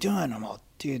 how you doing? I'm all,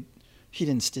 dude, he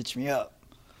didn't stitch me up.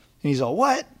 And he's all,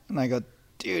 what? And I go,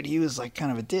 dude, he was like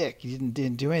kind of a dick. He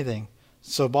didn't do anything.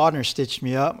 So Bodner stitched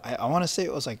me up. I want to say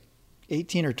it was like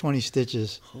 18 or 20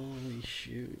 stitches. Holy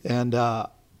shoot. And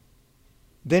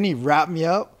then he wrapped me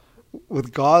up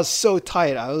with gauze so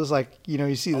tight. I was like, you know,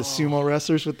 you see the sumo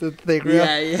wrestlers with the thick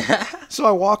wrap? Yeah. So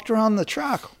I walked around the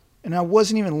track, and I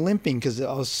wasn't even limping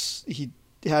because he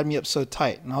had me up so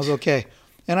tight, and I was okay.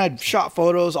 And I'd shot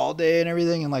photos all day and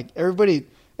everything, and like everybody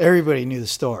knew the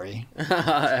story.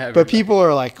 But people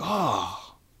are like,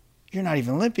 oh, you're not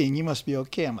even limping. You must be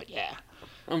okay. I'm like, yeah.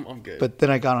 I'm good. But then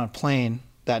I got on a plane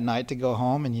that night to go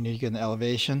home, and you get in the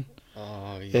elevation.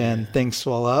 Oh, yeah. And things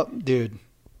swell up. Dude.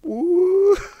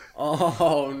 Woo.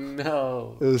 Oh,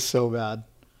 no. It was so bad.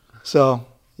 So,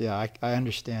 yeah, I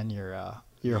understand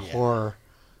your horror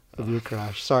of your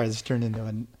crash. Sorry, this turned into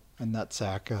a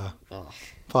nutsack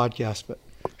podcast. But,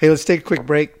 hey, let's take a quick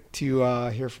break to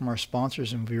hear from our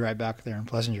sponsors, and we'll be right back there in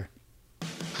Plessinger.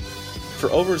 For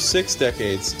over 6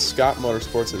 decades, Scott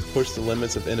Motorsports has pushed the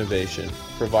limits of innovation,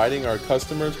 providing our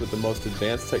customers with the most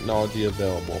advanced technology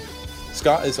available.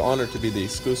 Scott is honored to be the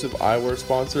exclusive eyewear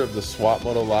sponsor of the Swap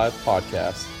Moto Live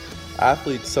podcast.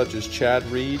 Athletes such as Chad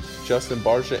Reed, Justin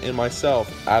Barcia, and myself,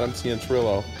 Adam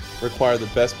Ciantrillo, require the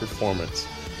best performance,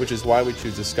 which is why we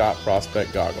choose the Scott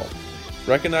Prospect goggle.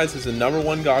 Recognized as the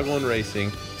 #1 goggle in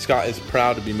racing, Scott is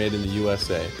proud to be made in the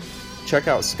USA. Check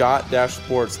out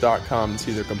scott-sports.com to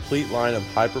see their complete line of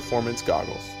high-performance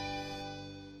goggles.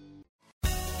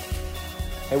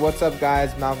 Hey, what's up,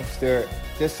 guys? Malcolm Stewart.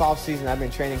 This offseason, I've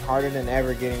been training harder than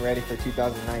ever getting ready for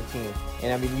 2019,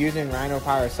 and I've been using Rhino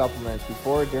Power supplements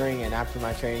before, during, and after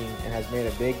my training, and has made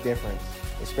a big difference,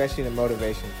 especially the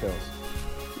motivation pills.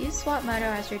 Use Swap Moto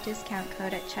as your discount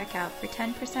code at checkout for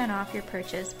 10% off your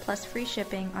purchase plus free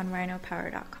shipping on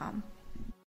rhinopower.com.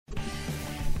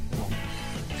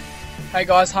 Hey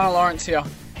guys, Hunter Lawrence here.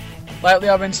 Lately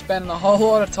I've been spending a whole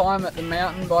lot of time at the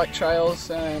mountain bike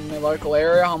trails in the local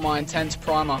area on my Intense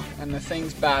Primer, and the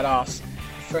thing's badass.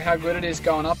 For how good it is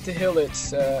going up the hill,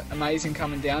 it's amazing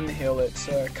coming down the hill. It's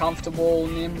comfortable,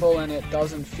 nimble, and it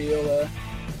doesn't feel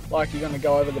like you're going to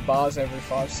go over the bars every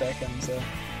 5 seconds.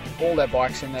 All their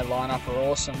bikes in their lineup are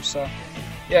awesome. So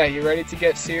yeah, you're ready to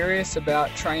get serious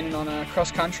about training on a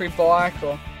cross-country bike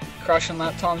or crushing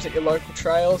lap times at your local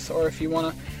trails, or if you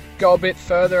want to go a bit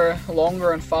further,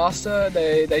 longer and faster,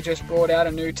 they just brought out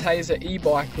a new Taser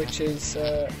e-bike, which is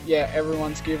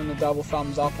everyone's given the double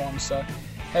thumbs up on. So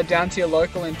head down to your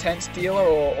local Intense dealer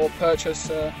or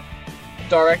purchase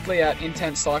directly at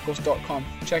intensecycles.com.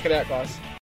 Check it out, guys.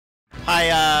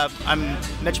 Hi, I'm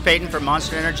Mitch Payton from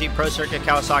Monster Energy Pro Circuit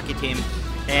Kawasaki team,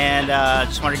 and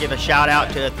just want to give a shout out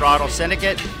to Throttle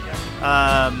Syndicate.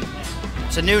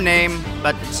 It's a new name,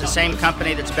 but it's the same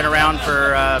company that's been around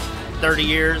for 30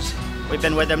 years. We've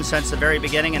been with them since the very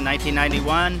beginning in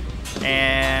 1991,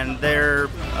 and they're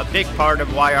a big part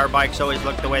of why our bikes always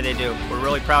look the way they do. We're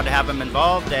really proud to have them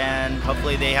involved, and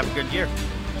hopefully they have a good year.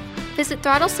 Visit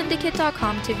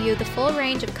throttlesyndicate.com to view the full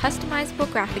range of customizable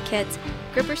graphic kits,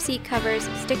 gripper seat covers,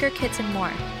 sticker kits, and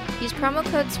more. Use promo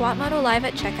code SWAPMOTOLIVE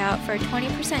at checkout for a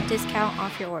 20% discount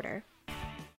off your order.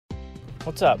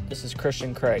 What's up? This is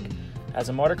Christian Craig. As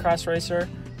a motocross racer,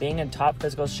 being in top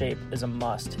physical shape is a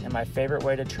must, and my favorite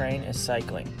way to train is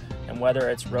cycling. And whether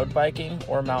it's road biking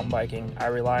or mountain biking, I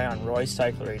rely on Roy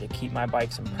Cyclery to keep my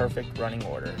bikes in perfect running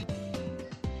order.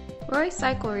 Roy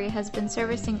Cyclery has been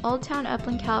servicing Old Town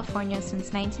Upland, California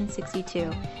since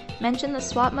 1962. Mention the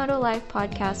Swap Moto Live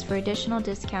podcast for additional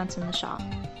discounts in the shop.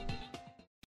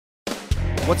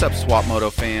 What's up, Swap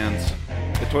Moto fans?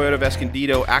 The Toyota of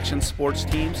Escondido Action Sports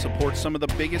team supports some of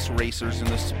the biggest racers in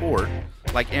the sport,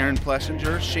 like Aaron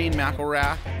Plessinger, Shane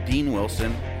McElrath, Dean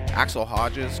Wilson, Axel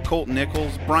Hodges, Colt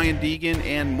Nichols, Brian Deegan,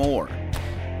 and more.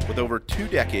 With over 2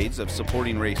 decades of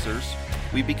supporting racers,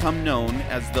 we've become known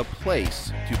as the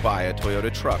place to buy a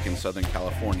Toyota truck in Southern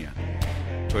California.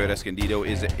 Toyota Escondido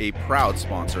is a proud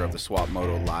sponsor of the Swap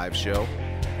Moto Live show,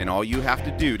 and all you have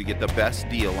to do to get the best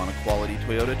deal on a quality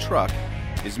Toyota truck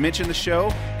is mention the show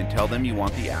and tell them you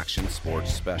want the Action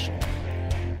Sports Special.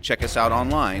 Check us out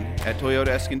online at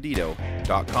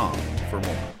toyotaescondido.com for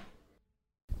more.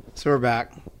 So we're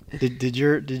back. Did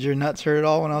your nuts hurt at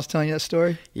all when I was telling you that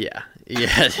story? Yeah,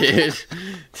 dude.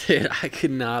 Dude, I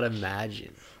could not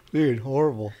imagine. Dude,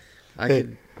 horrible. I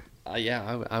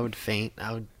would faint.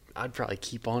 I'd probably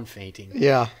keep on fainting.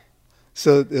 Yeah.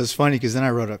 So it was funny because then I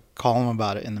wrote a column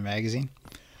about it in the magazine.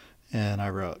 And I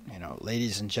wrote,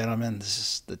 ladies and gentlemen, this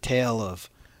is the tale of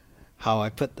how I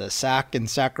put the sack in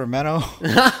Sacramento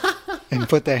and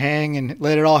put the hang and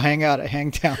let it all hang out at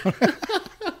Hangtown.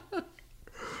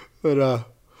 But,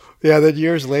 then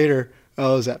years later, I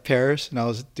was at Paris and I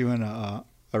was doing a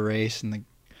race, and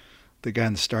the guy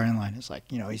in the starting line is like,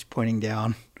 he's pointing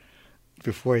down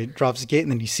before he drops the gate,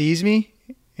 and then he sees me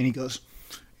and he goes,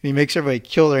 and he makes everybody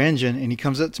kill their engine, and he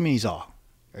comes up to me, he's all,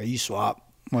 "Are you Swap?"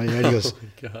 Well, he goes,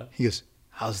 he goes,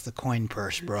 "How's the coin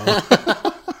purse, bro?"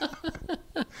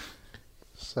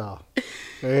 So,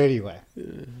 anyway.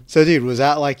 So, dude, was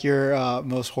that like your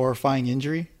most horrifying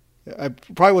injury?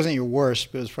 It probably wasn't your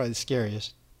worst, but it was probably the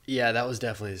scariest. Yeah, that was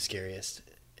definitely the scariest.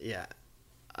 Yeah.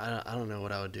 I don't know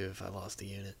what I would do if I lost a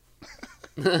unit.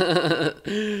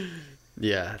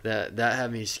 Yeah, that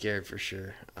had me scared for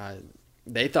sure.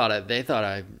 They thought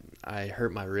I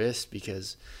hurt my wrist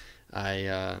because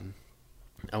I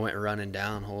went running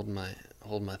down holding my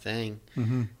thing,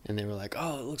 and they were like,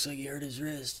 "Oh, it looks like he hurt his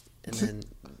wrist." And then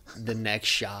the next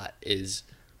shot is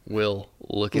Will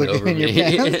looking over me,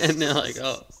 and they're like,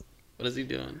 "Oh, what is he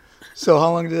doing?" So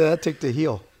how long did that take to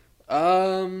heal?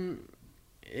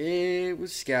 It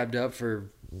was scabbed up for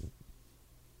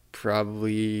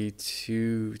probably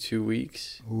two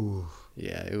weeks. Ooh.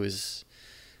 Yeah, it was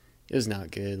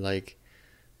not good. Like,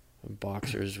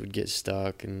 boxers would get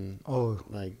stuck and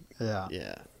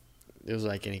yeah. It was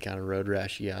like any kind of road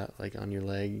rash you got, like on your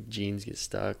leg, jeans get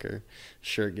stuck or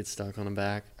shirt gets stuck on the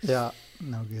back. Yeah,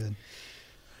 no good.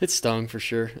 It stung for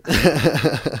sure.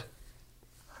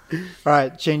 All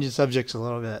right, changing subjects a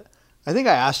little bit. I think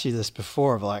I asked you this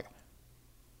before, but like,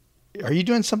 are you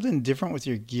doing something different with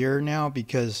your gear now?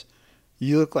 Because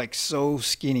you look like so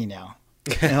skinny now.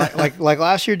 And like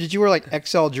last year, did you wear like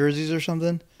XL jerseys or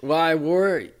something? Well, I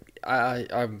wore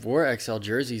XL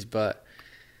jerseys, but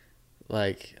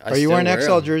like are you wearing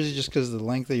XL jerseys just because of the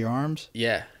length of your arms?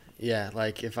 Yeah.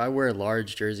 Like if I wear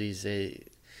large jerseys, they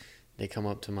come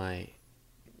up to my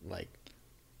like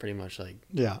pretty much like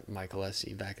Michael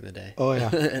Essie back in the day. Oh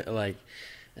yeah. Like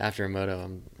after a moto,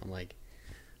 I'm like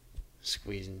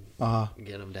squeezing,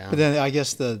 get them down. But then I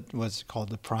guess what's it called,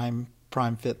 the Prime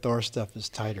Fit Thor stuff is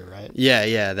tighter, right?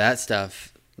 Yeah. That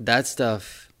stuff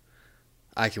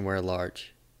I can wear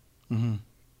large. Mm-hmm.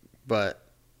 But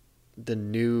the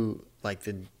new, like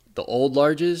the old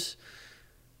larges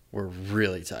were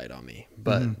really tight on me.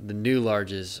 But the new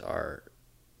larges are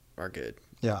good.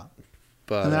 Yeah.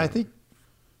 But and then I think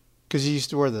because you used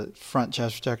to wear the front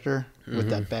chest protector with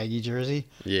that baggy jersey.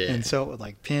 Yeah. And so it would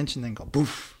like pinch and then go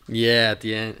poof. Yeah, at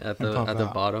the end, at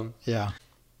the bottom. Yeah.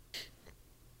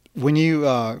 When you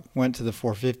went to the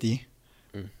 450,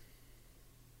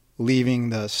 leaving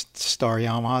the Star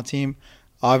Yamaha team,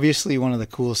 obviously one of the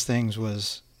coolest things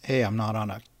was, hey, I'm not on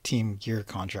a team gear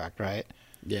contract, right?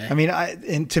 Yeah. I mean,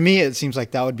 and to me, it seems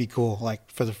like that would be cool.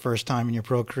 Like for the first time in your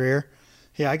pro career,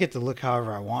 hey, I get to look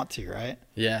however I want to, right?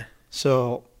 Yeah.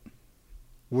 So,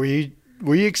 were you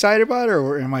excited about it,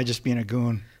 or am I just being a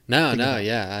goon? No,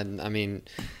 yeah. I mean,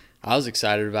 I was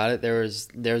excited about it. There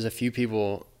was a few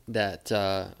people that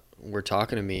were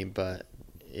talking to me, but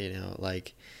you know,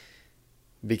 like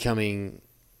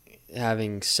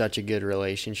having such a good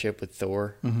relationship with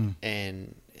Thor,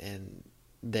 and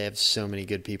they have so many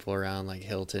good people around, like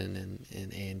Hilton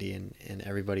and Andy and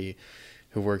everybody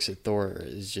who works at Thor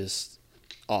is just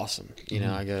awesome. You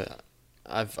know,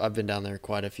 I've been down there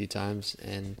quite a few times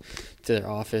and to their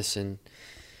office, and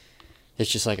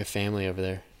it's just like a family over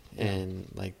there, and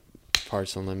like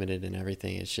Parts Unlimited and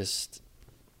everything. It's just,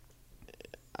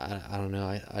 I don't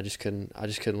know. I just couldn't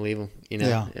leave them. You know,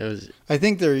 yeah. It was. I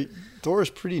think Thor is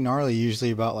pretty gnarly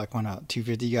usually about like when a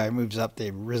 250 guy moves up,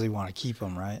 they really want to keep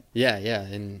him, right? Yeah,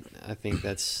 and I think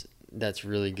that's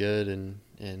really good, and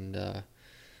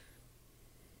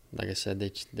like I said,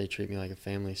 they treat me like a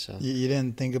family. So you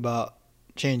didn't think about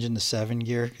changing to 7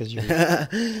 gear because you're.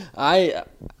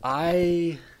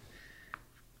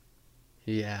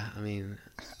 Yeah, I mean,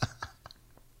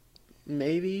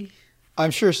 maybe.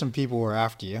 I'm sure some people were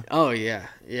after you. Oh yeah.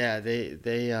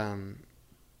 They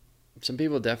some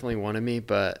people definitely wanted me,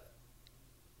 but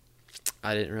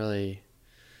I didn't really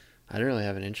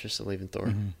have an interest in leaving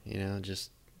Thor. You know,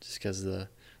 just because of the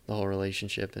whole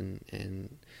relationship,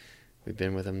 and we've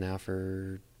been with him now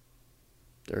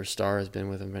Star has been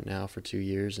with him right now for 2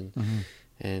 years, and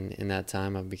in that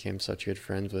time I've become such good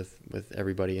friends with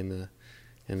everybody in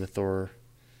the Thor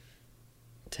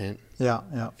tent. Yeah.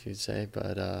 If you'd say,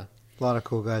 but a lot of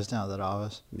cool guys down at that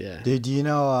office. Yeah. Dude, do you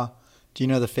know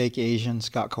the fake Asian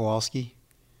Scott Kowalski?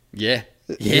 Yeah.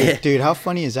 Dude, how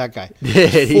funny is that guy?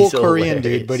 He's full Korean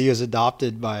hilarious. dude, but he was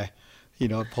adopted by,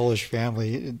 a Polish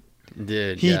family.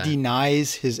 Dude, he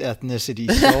denies his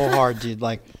ethnicity so hard, dude.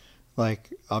 Like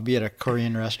I'll be at a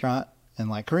Korean restaurant, and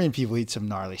like Korean people eat some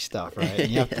gnarly stuff, right? And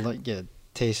you have to get a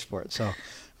taste for it. So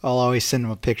I'll always send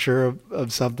him a picture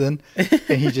of something,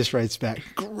 and he just writes back,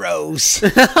 "Gross."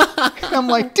 And I'm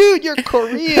like, "Dude, you're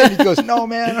Korean." He goes, "No,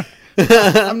 man,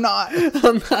 I'm not.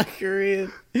 I'm not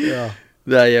Korean." Yeah.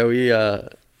 Yeah,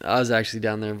 I was actually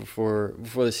down there before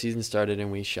the season started,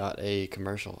 and we shot a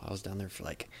commercial. I was down there for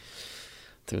like,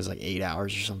 I think it was like 8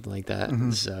 hours or something like that.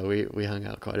 So we hung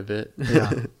out quite a bit.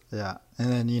 Yeah.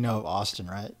 And then Austin,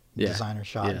 right? Yeah. Designer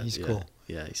shot. He's cool.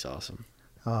 Yeah, he's awesome.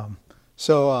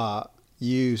 So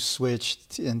you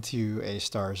switched into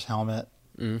A-Star's helmet.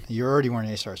 You're already wearing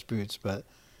A-Star's boots, but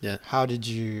how did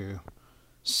you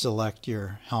select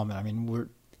your helmet? I mean,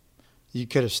 you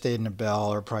could have stayed in a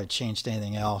Bell or probably changed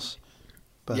anything else.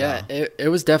 But yeah, it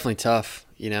was definitely tough,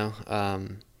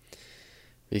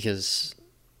 because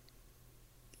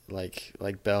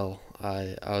like Bell,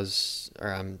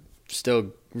 I'm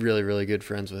still really, really good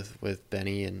friends with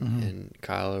Benny and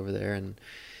Kyle over there,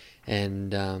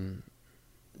 and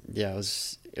yeah,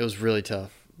 it was really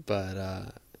tough,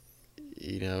 but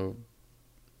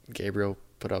Gabriel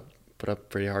put up a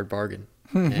pretty hard bargain,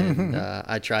 and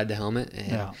I tried the helmet,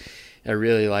 and I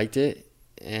really liked it,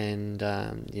 and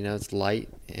it's light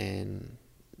and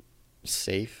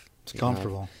safe, It's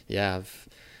comfortable.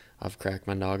 I've cracked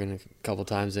my noggin a couple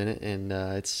times in it, and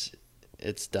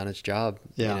it's done its job.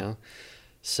 Yeah. You know?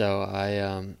 So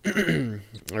I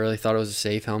really thought it was a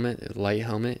safe helmet, a light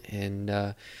helmet, and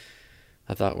I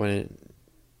thought I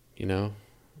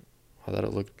thought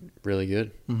it looked really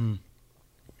good. Mm-hmm.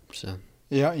 So.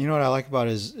 Yeah, you know what I like about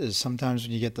it is sometimes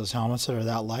when you get those helmets that are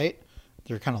that light,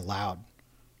 they're kind of loud.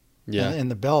 Yeah.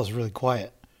 And the bell is really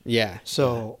quiet. Yeah.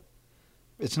 So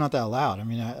it's not that loud. I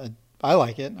mean, I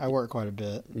like it. I wear it quite a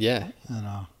bit. Yeah. And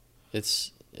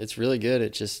it's really good.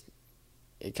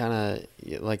 It kind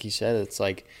of, like you said, it's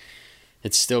like,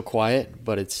 it's still quiet,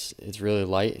 but it's really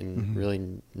light and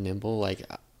really nimble. Like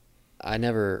I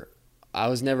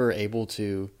was never able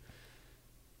to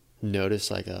notice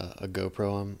like a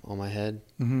GoPro on my head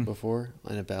before,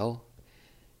 and a bell.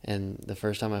 And the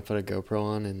first time I put a GoPro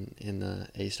on in the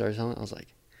A-Stars helmet, I was like,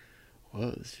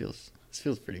 whoa, this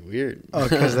feels pretty weird. Oh,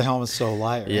 because the helmet's so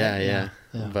light, right? Yeah.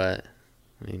 But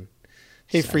I mean,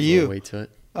 hey, for you, weight to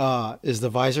it. Is the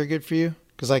visor good for you?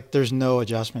 Because like there's no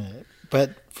adjustment in it.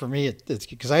 But for me, it's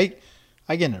because I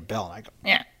get in a bell and I go,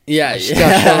 yeah, just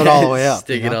gotta shove it all the way up.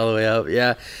 Stick it all the way up.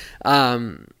 Yeah.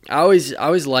 I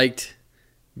always liked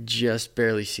just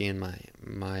barely seeing my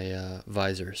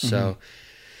visor. So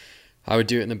I would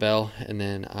do it in the bell, and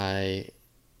then as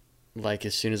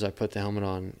soon as I put the helmet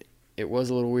on, it was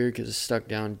a little weird because it stuck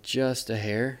down just a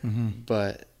hair,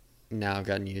 but now I've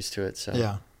gotten used to it. So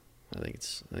yeah, I think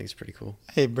it's pretty cool.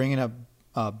 Hey, bringing up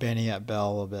Benny at Bell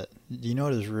a little bit. Do you know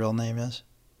what his real name is?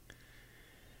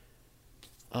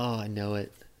 Oh, I know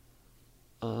it.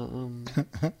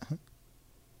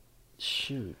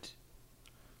 Shoot.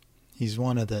 He's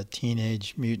one of the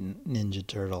Teenage Mutant Ninja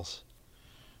Turtles.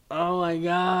 Oh my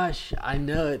gosh, I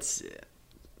know it's.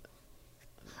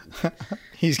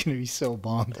 He's gonna be so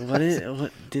bummed.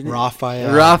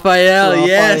 Raphael, Raphael,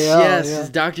 yes, yeah. It's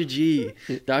Dr. G.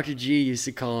 Dr. G used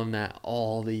to call him that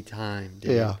all the time,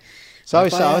 dude. Yeah. So I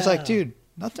was like, dude,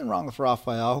 nothing wrong with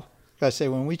Raphael. I say,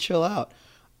 when we chill out,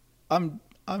 I'm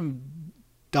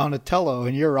Donatello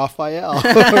and you're Raphael.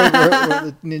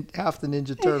 we're half the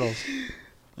Ninja Turtles.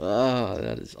 Oh,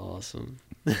 that is awesome.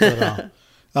 But,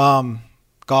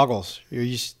 goggles. Are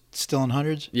you still in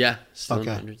hundreds? Yeah, still in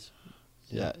hundreds.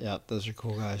 Yeah, those are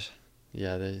cool guys.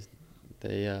 Yeah,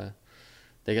 they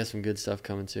got some good stuff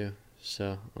coming too.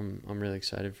 So I'm really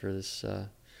excited for this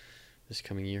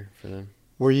coming year for them.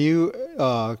 Were you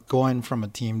going from a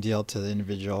team deal to the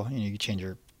individual? You change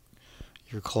your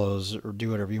clothes or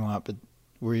do whatever you want, but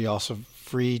were you also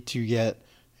free to get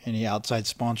any outside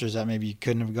sponsors that maybe you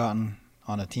couldn't have gotten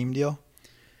on a team deal?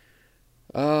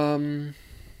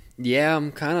 Yeah,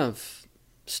 I'm kind of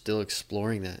still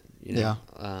exploring that. Yeah.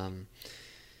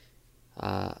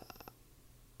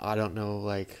 I don't know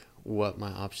like what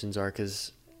my options are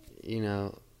because,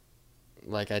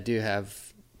 like I do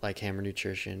have like Hammer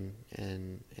Nutrition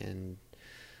and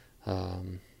a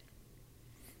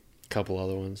couple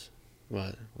other ones.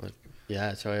 What?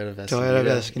 Yeah, Toyota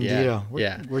Escondido.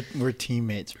 Yeah. We're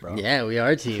teammates, bro. Yeah, we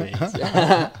are teammates.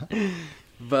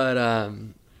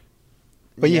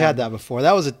 But you had that before.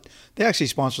 They actually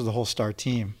sponsored the whole Star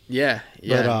team. Yeah.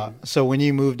 But so when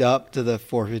you moved up to the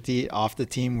 450 off the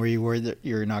team, were you worried that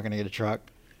you were not going to get a truck?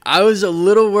 I was a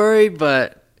little worried,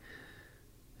 but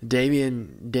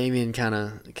Damien kind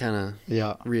of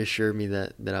reassured me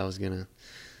that I was gonna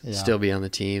still be on the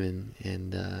team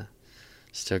and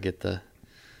still get the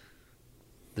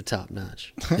top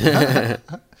notch. Yeah,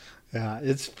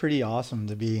 it's pretty awesome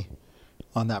to be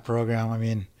on that program. I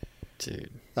mean, dude,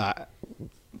 I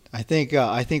think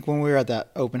when we were at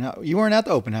that open house, you weren't at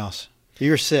the open house.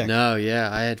 You were sick. No, yeah,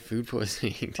 I had food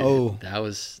poisoning. Dude. Oh, that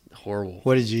was horrible.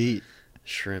 What did you eat?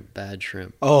 Shrimp, bad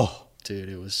shrimp. Oh, dude,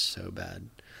 it was so bad.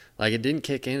 Like it didn't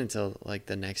kick in until like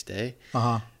the next day.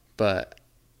 But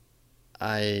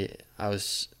I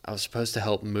was supposed to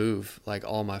help move like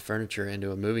all my furniture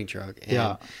into a moving truck,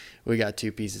 and we got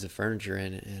 2 pieces of furniture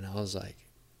in it, and I was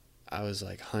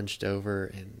like hunched over,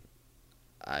 and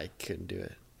I couldn't do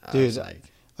it. Dude,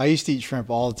 I used to eat shrimp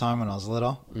all the time when I was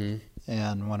little,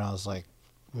 and when I was like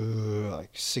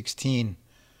 16,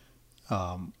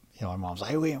 my mom's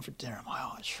like, "Hey, waiting for dinner." I'm like,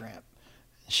 "Oh, it's shrimp."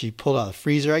 She pulled out the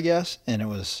freezer, I guess, and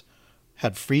it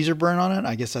had freezer burn on it.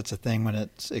 I guess that's a thing when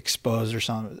it's exposed or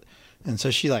something. And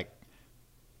so she like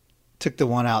took the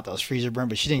one out that was freezer burn,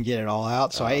 but she didn't get it all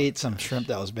out. So I ate some shrimp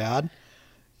that was bad.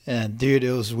 And dude,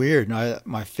 it was weird.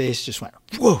 My face just went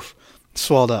woof,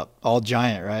 swelled up, all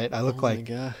giant, right? I look like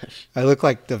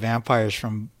the vampires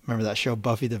remember that show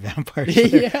Buffy the Vampire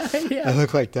Slayer? Yeah. I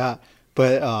look like that.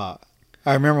 But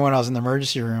I remember when I was in the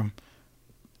emergency room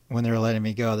when they were letting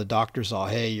me go, the doctors all,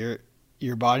 "Hey,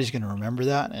 your body's going to remember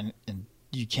that, and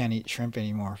you can't eat shrimp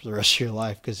anymore for the rest of your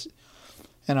life.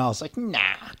 And I was like, nah.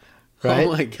 Right?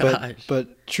 Oh my gosh.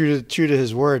 But true to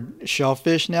his word,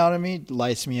 shellfish now to me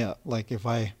lights me up. Like if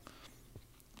I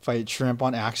eat shrimp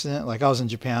on accident, like I was in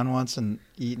Japan once and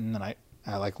eating, and I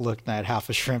like looked and I had half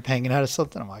a shrimp hanging out of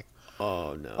something. I'm like,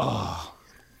 oh no. Oh,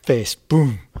 face,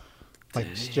 boom.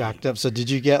 Like jacked up. So did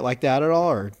you get like that at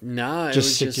all, or no? It just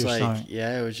was sick just to your like stomach?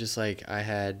 it was just like I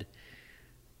had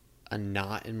a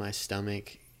knot in my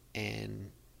stomach, and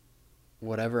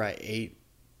whatever I ate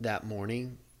that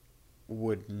morning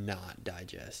would not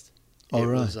digest. Oh,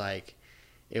 really?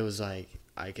 It was like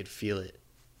I could feel it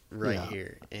right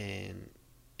here, and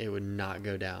it would not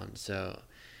go down. So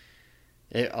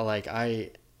I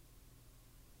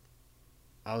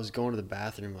was going to the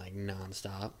bathroom like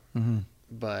nonstop,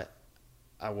 but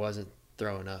I wasn't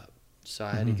throwing up. So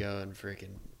I had to go and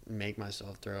freaking make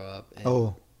myself throw up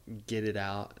and get it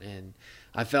out. And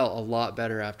I felt a lot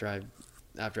better after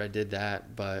I did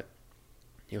that, but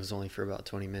it was only for about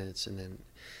 20 minutes, and then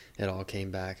it all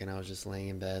came back, and I was just laying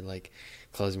in bed, like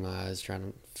closing my eyes,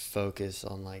 trying to focus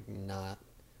on like not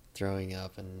throwing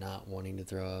up and not wanting to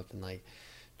throw up, and like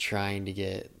trying to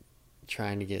get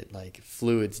like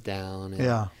fluids down.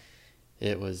 And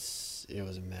it was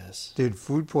a mess. Dude,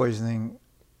 food poisoning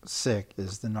sick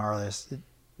is the gnarliest.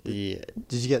 Yeah.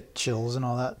 Did you get chills and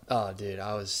all that? Oh, dude,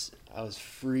 I was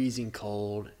freezing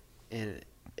cold, and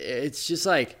it's just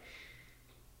like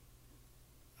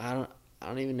I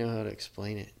don't even know how to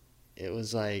explain it. It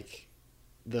was like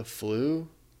the flu,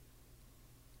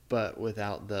 but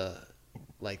without the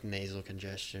like nasal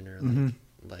congestion or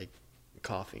like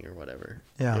coughing or whatever.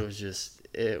 Yeah.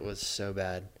 It was so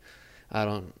bad. I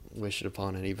don't wish it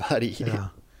upon anybody. Yeah.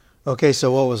 Okay,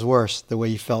 so what was worse, the way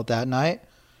you felt that night,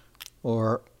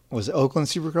 or was it Oakland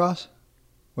Supercross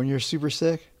when you were super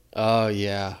sick? Oh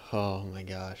yeah. Oh my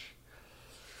gosh.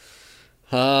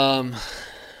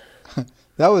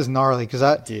 That was gnarly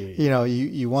because Dude.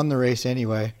 you won the race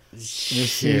anyway. And as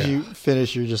soon as you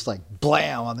finish, you're just like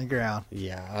blam on the ground.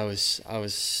 Yeah, I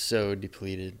was so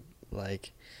depleted.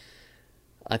 Like,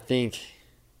 I think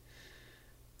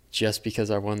just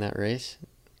because I won that race,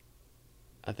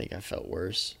 I think I felt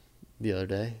worse the other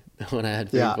day when I had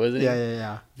food poisoning.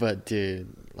 Yeah. But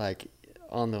dude, like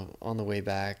on the way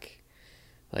back,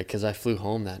 like because I flew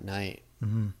home that night,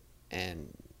 and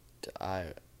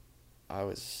I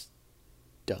was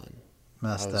done.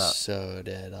 Messed I was up. so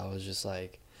dead. I was just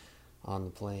like on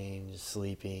the plane, just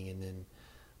sleeping, and then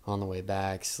on the way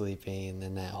back sleeping, and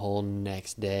then that whole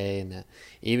next day, and that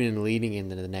even leading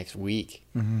into the next week,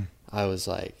 I was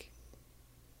like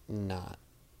not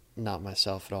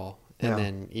myself at all. And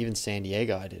then even San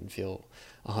Diego, I didn't feel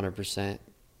 100%,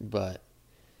 but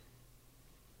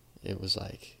it was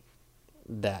like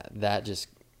that just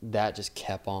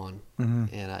kept on,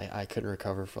 and I couldn't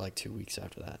recover for like 2 weeks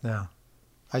after that. Yeah.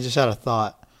 I just had a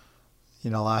thought.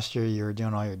 Last year you were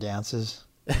doing all your dances.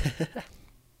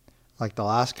 Like the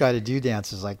last guy to do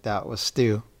dances like that was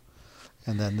Stu.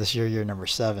 And then this year you're number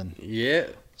 7. Yeah.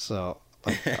 So,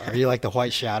 like, are you like the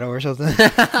white shadow or something?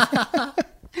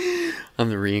 I'm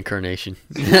the reincarnation.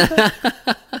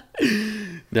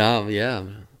 No, yeah.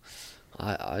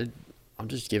 I'm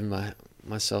just giving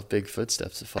myself big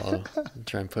footsteps to follow and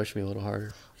try and push me a little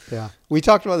harder. Yeah. We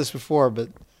talked about this before, but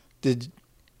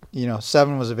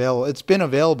 7 was available. It's been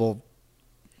available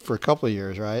for a couple of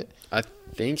years, right? I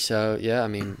think so. Yeah. I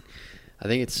mean, I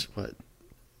think it's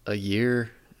a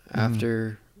year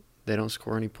after they don't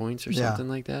score any points or something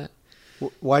like that.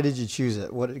 Why did you choose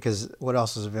it? Because what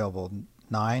else is available?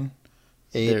 9,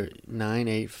 8? They're 9,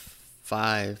 8,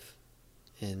 5,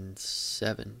 and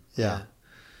 7. Yeah.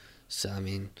 So I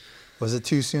mean, was it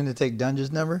too soon to take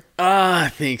Dunge's number? I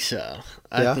think so.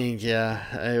 Yeah? I think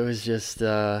it was just.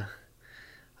 I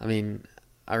mean,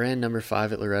 I ran number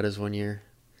 5 at Loretta's one year.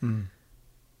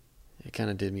 It kind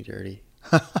of did me dirty.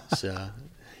 So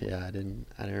yeah, I didn't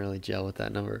really gel with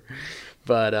that number,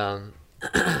 but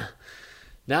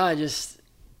no, I just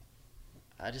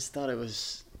thought it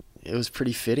was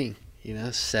pretty fitting,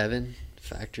 7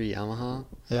 factory Yamaha.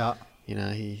 Yeah.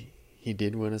 He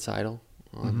did win a title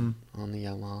on the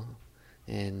Yamaha,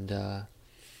 and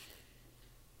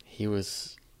he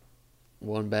was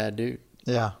one bad dude.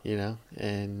 Yeah.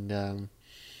 And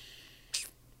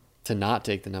to not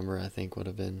take the number, I think, would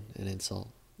have been an insult.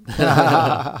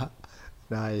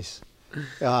 Nice.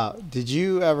 Did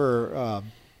you ever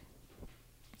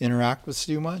interact with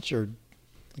Stu much, or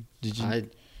did you? I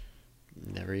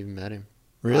never even met him.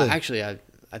 Really? Actually, I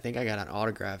think I got an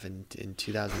autograph in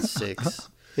 2006.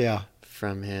 Yeah.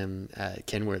 From him at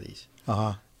Kenworthy's.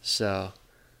 Uh-huh. So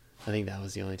I think that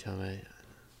was the only time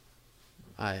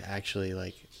I actually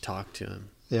like talked to him.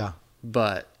 Yeah.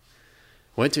 But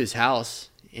went to his house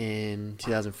in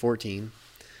 2014.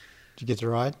 Did you get to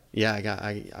ride? Yeah,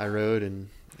 I rode and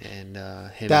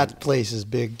him. That place is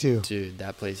big too. Dude,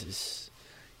 that place is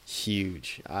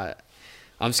huge.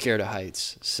 I'm scared of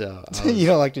heights, so You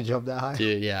don't like to jump that high?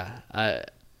 dude, yeah.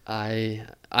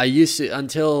 I used to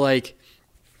until like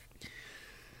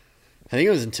I think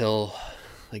it was until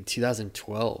like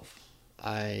 2012.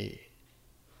 I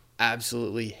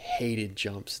absolutely hated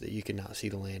jumps that you could not see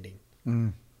the landing.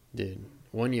 Mm. Dude,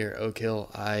 one year Oak Hill,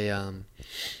 I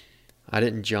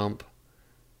didn't jump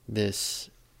this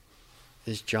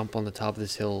jump on the top of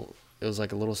this hill. It was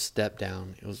like a little step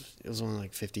down. It was only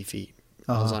like 50 feet.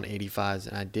 I was on 85s,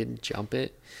 and I didn't jump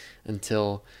it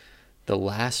until the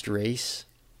last race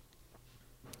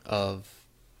the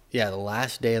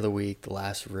last day of the week, the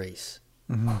last race.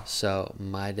 Mm-hmm. So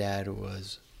my dad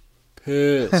was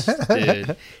pissed,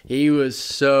 dude. He was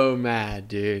so mad,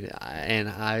 dude.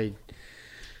 I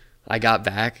got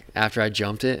back after I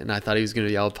jumped it, and I thought he was going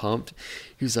to be all pumped.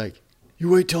 He was like, "You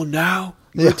wait till now?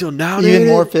 Wait till now?" Even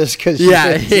more pissed because he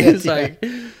was like,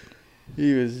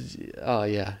 oh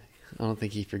yeah. I don't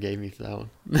think he forgave me for that one.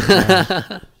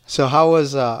 Yeah. So how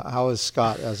was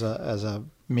Scott as a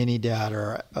mini dad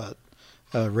or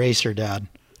a racer dad?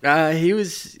 He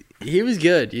was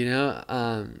good, you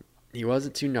know. He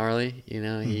wasn't too gnarly, you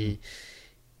know. Mm-hmm.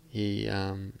 He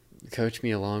coached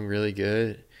me along really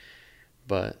good,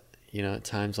 but you know, at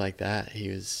times like that, he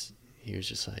was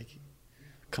just like,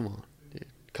 "Come on, dude,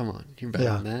 come on, you're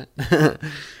better than that."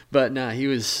 But no, he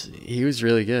was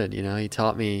really good, you know. He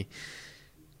taught me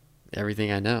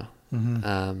everything I know.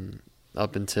 Mm-hmm.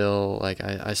 Up until like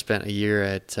I spent a year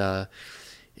at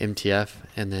MTF,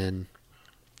 and then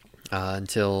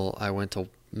until I went to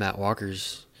Matt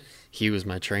Walker's, he was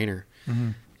my trainer.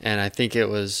 Mm-hmm. And I think it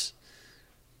was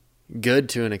good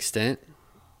to an extent,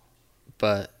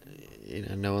 but you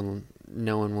know,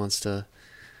 no one wants to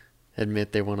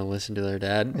admit they want to listen to their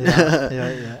dad.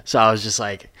 Yeah. So I was just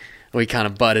like, we kind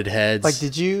of butted heads. Like,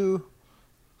 did you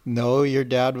know your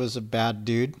dad was a bad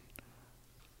dude,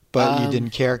 but you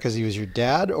didn't care because he was your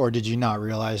dad, or did you not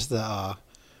realize the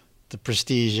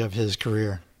prestige of his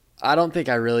career? I don't think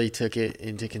I really took it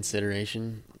into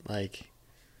consideration, like,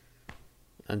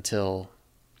 until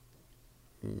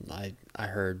I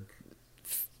heard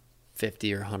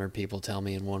 50 or 100 people tell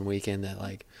me in one weekend that,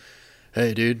 like,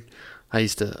 "Hey, dude, I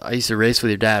used to race with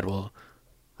your dad. Well,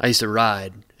 I used to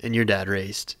ride, and your dad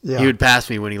raced. Yeah. He would pass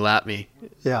me when he lapped me."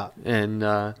 Yeah. And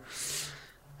I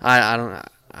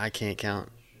can't count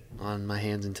on my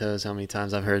hands and toes how many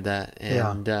times I've heard that.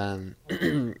 And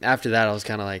after that, I was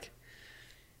kind of like,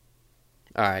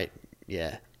 all right,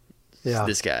 yeah,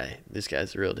 this guy's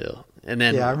the real deal. And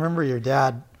then I remember your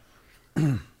dad.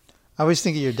 I always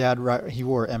think of your dad. He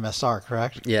wore MSR,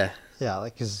 correct? Yeah. Yeah,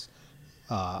 like because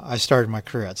I started my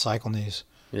career at Cycle News.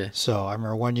 Yeah. So I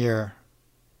remember one year,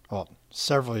 well,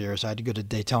 several years, I had to go to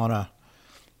Daytona.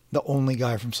 The only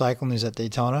guy from Cycle News at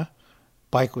Daytona,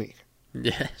 Bike Week.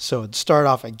 Yeah. So it'd start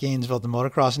off at Gainesville, the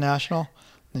Motocross National,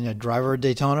 then you'd drive over to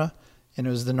Daytona, and it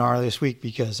was the gnarliest week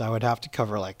because I would have to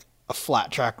cover like a flat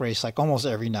track race like almost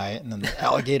every night, and then the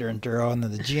Alligator Enduro, and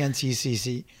then the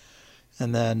GNCCC,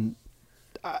 and then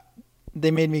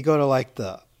they made me go to like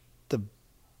the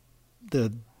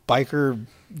biker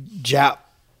Jap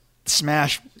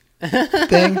smash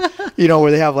thing, you know,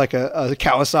 where they have like a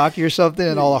Kawasaki or something,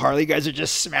 and all the Harley guys are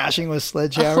just smashing with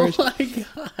sledgehammers. Oh my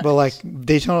god! But like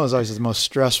Daytona was always the most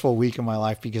stressful week of my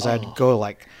life because I had to go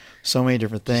like so many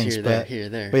different things. Here,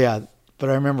 there. But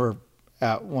I remember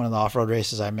at one of the off-road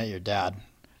races I met your dad,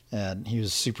 and he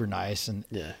was super nice. And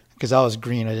because I was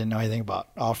green, I didn't know anything about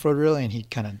off-road really, and he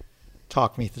kind of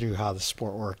talked me through how the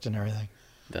sport worked and everything.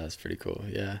 That's pretty cool.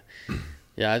 Yeah,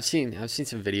 yeah. I've seen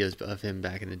some videos of him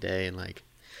back in the day, and like,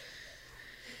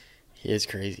 he is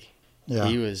crazy. Yeah,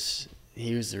 he was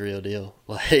the real deal.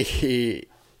 Like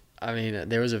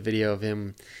there was a video of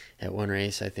him at one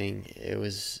race. I think it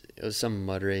was some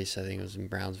mud race. I think it was in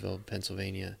Brownsville,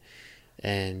 Pennsylvania,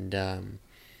 and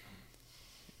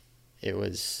it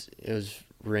was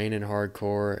raining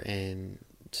hardcore, and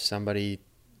somebody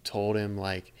told him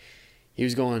like he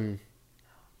was going.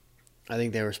 I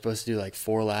think they were supposed to do like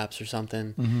 4 laps or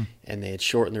something, and they had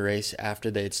shortened the race after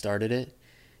they had started it,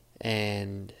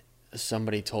 and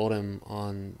somebody told him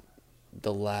on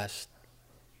the last,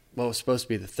 what was supposed to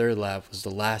be the 3rd lap was the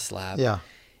last lap. Yeah.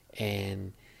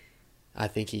 And I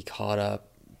think he caught up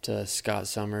to Scott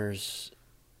Summers.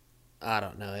 I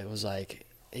don't know. It was like,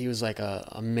 he was like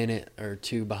a minute or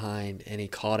 2 behind, and he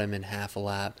caught him in half a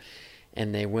lap.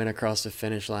 and they went across the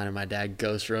finish line, and my dad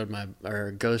ghost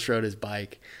rode his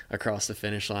bike across the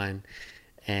finish line,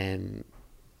 and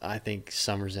I think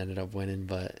Summers ended up winning,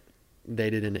 but they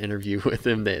did an interview with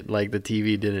him that like the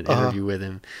TV did an interview with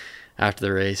him after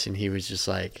the race, and he was just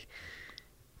like,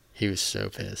 he was so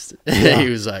pissed. Yeah. He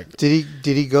was like, did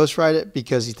he ghost ride it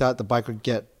because he thought the bike would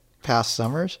get past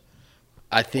Summers?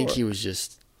 I think he was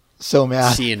just so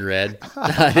mad, seeing red.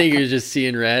 I think he was just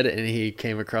seeing red, and he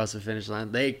came across the finish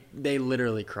line. They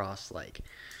literally crossed, like,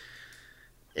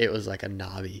 it was like a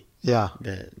knobby. Yeah,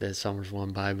 that Summers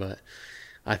won by, but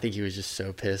I think he was just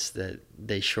so pissed that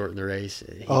they shortened the race.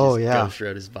 He ghost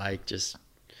rode his bike. Just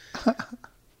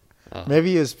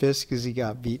maybe he was pissed because he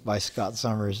got beat by Scott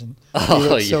Summers, and he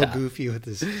looked so goofy with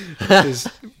his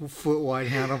foot wide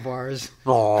handlebars.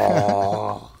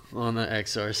 On the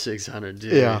XR 600,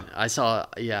 dude. Yeah. I saw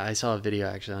a video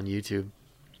actually on YouTube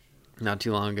not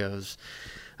too long ago.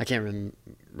 I can't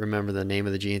remember the name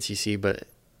of the GNCC, but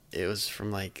it was from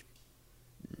like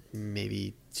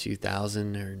maybe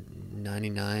 2000 or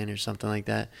 99 or something like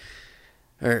that.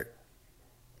 Or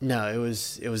no, it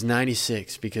was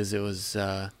 96 because it was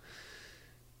the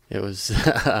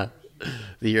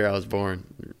year I was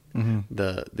born.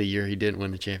 Mm-hmm. The year he didn't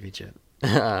win the championship.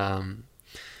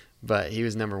 But he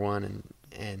was number one,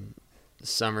 and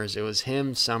Summers, it was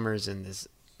him, Summers, and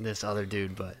this other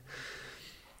dude. But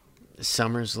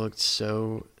Summers looked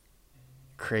so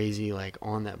crazy, like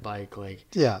on that bike, like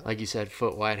you said,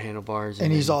 foot wide handlebars,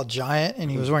 and he's all giant, and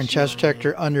he was wearing chest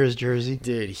protector under his jersey.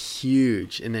 Dude,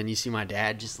 huge. And then you see my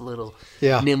dad, just a little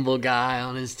nimble guy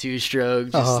on his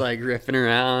 2-stroke, just like riffing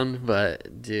around.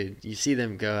 But dude, you see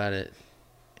them go at it,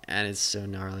 and it's so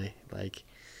gnarly. Like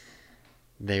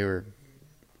they were.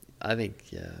 I think,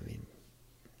 I mean,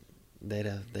 they'd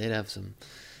have some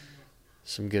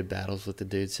good battles with the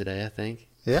dudes today, I think.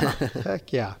 Yeah,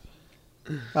 heck yeah.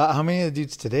 How many of the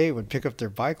dudes today would pick up their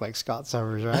bike like Scott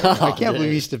Summers, right? I can't believe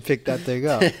he used to pick that thing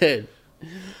up.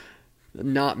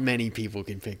 Not many people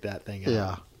can pick that thing up.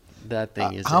 Yeah. That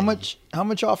thing is how much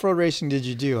off-road racing did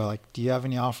you do? Like, do you have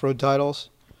any off-road titles?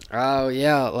 Oh,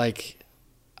 yeah, like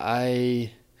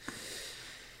I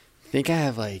think I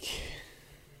have like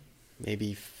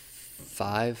maybe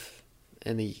 5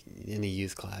 in the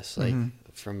youth class, like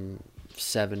from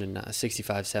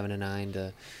 65, 7 to 9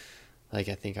 to like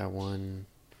I think I won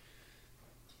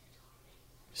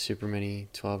Super Mini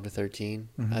 12 to 13.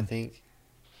 I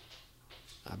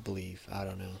believe. I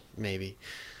don't know. Maybe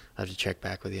I have to check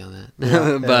back with you on that.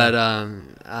 Yeah, but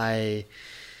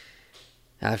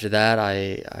after that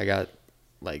I got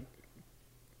like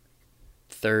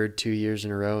third 2 years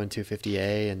in a row in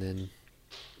 250A, and then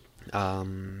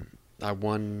I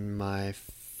won my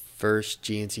first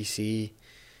GNCC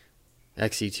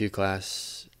XC2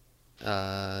 class,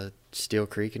 Steel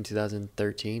Creek in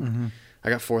 2013. I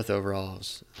got 4th overall.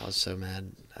 I was so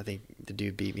mad. I think the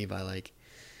dude beat me by like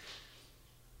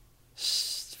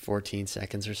 14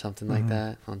 seconds or something like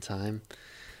that on time.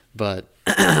 But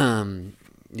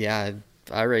yeah,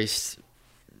 I raced.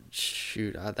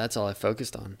 That's all I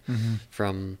focused on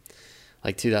from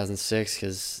like 2006,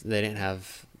 because they didn't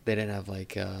have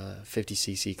like a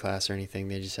 50cc class or anything.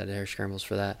 They just had air scrambles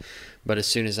for that. But as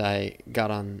soon as I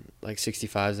got on like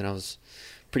 65s, and I was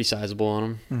pretty sizable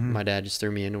on them, my dad just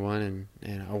threw me into one,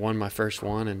 and I won my first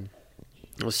one, and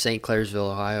it was St.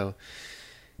 Clairsville, Ohio.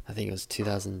 I think it was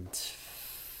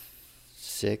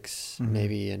 2006,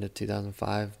 maybe into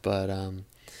 2005. But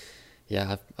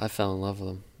yeah, I fell in love with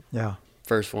them. Yeah.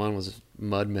 First one was a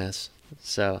mud mess,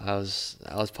 so I was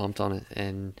pumped on it.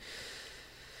 And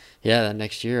yeah, that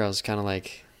next year I was kind of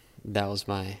like, that was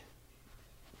my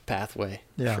pathway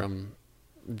from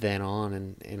then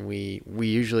on. And we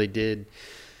usually did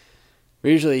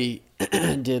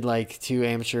like 2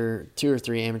 or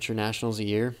 3 amateur nationals a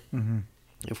year.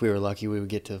 If we were lucky, we would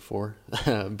get to 4.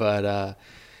 But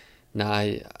no,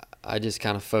 I just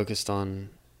kind of focused on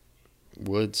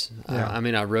woods. I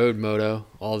mean, I rode moto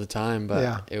all the time,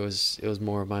 but it was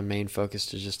more of my main focus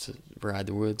to ride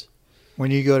the woods. When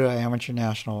you go to an amateur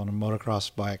national on a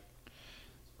motocross bike,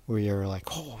 where you're like,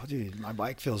 oh, dude, my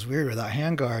bike feels weird without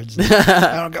handguards.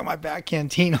 I don't got my back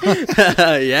canteen on.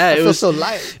 Yeah, it was so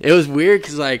light. It was weird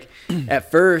because, like, at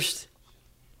first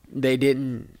they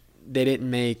didn't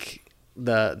make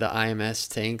the IMS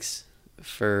tanks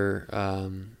for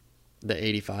the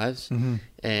 85s,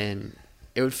 and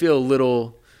it would feel a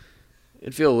little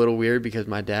weird because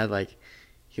my dad, I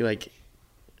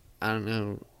don't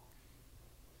know,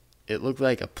 it looked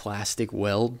like a plastic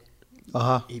weld.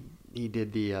 He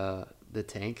did the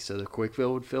tank so the quick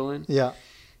fill would fill in. Yeah.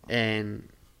 And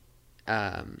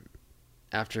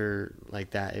after like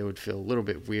that, it would feel a little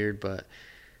bit weird, but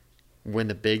when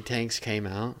the big tanks came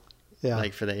out, Yeah.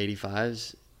 like for the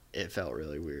 85s, it felt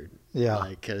really weird. Yeah.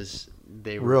 Like, because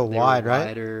they were real they wide, were right?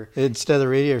 wider. Instead of the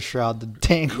radio shroud, the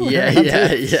tank.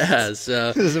 Yeah.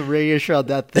 So there's a radio shroud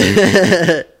that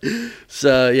thing.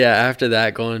 So yeah, after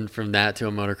that, going from that to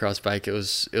a motocross bike, it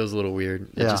was a little weird.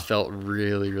 It just felt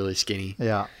really, really skinny.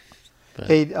 Yeah. But,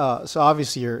 Hey, so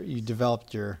obviously you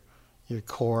developed your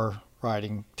core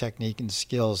riding technique and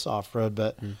skills off road,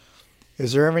 but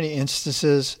is there ever any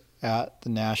instances at the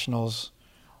Nationals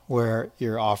where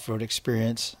your off road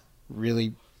experience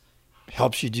really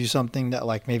helps you do something that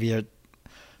like maybe a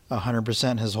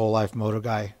 100% his whole life moto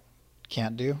guy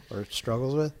can't do or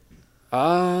struggles with?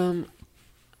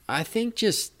 I think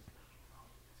just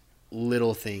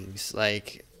little things.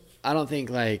 Like, I don't think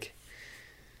like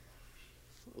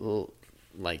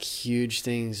huge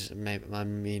things.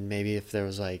 Maybe if there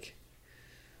was like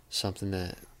something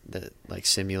that like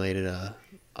simulated a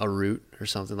route or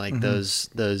something, like those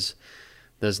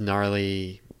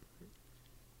gnarly,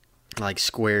 like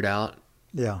squared out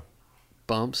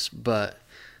bumps. But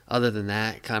other than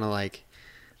that, kind of like,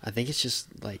 I think it's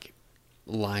just like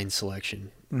line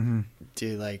selection.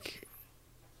 Dude, like,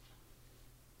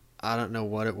 I don't know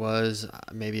what it was.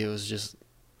 Maybe it was just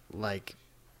like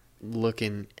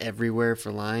looking everywhere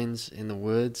for lines in the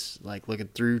woods, like looking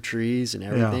through trees and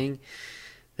everything,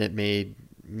 that made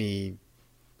me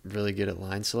really good at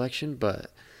line selection.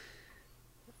 But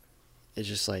it's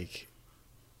just like,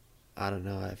 I don't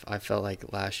know. I felt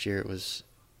like last year it was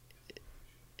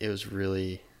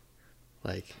really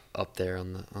like up there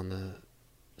on the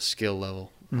skill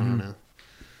level. I don't know.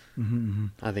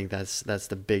 I think that's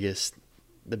the biggest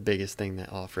thing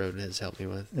that off-road has helped me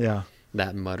with. Yeah. That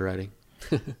and mud riding.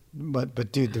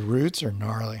 But dude, the roots are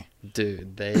gnarly.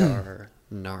 Dude, they are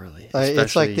gnarly.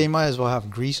 It's like they might as well have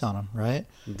grease on them, right?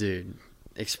 Dude,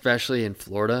 especially in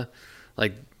Florida.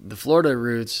 Like, the Florida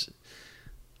roots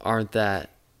aren't that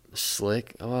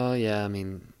slick. Well, yeah, I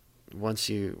mean, once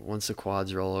the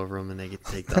quads roll over them and they get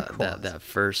to take that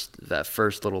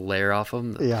first little layer off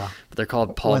them. Yeah. But they're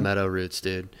called palmetto roots,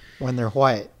 dude. When they're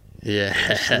white.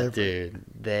 Yeah, dude.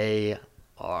 They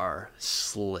are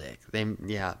slick.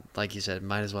 Like you said,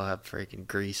 might as well have freaking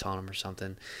grease on them or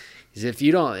something. Because if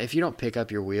you don't pick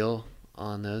up your wheel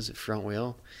on those, front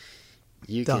wheel,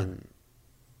 you can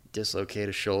dislocate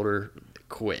a shoulder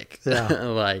quick. Yeah.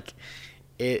 Like,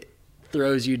 it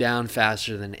throws you down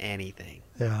faster than anything.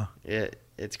 Yeah.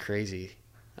 It's crazy.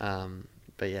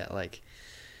 But yeah, like,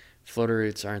 Florida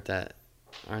roots aren't that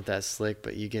slick,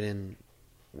 but you get in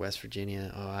West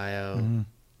Virginia, Ohio,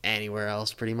 anywhere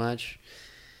else pretty much,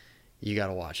 you got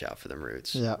to watch out for them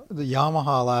roots. Yeah. The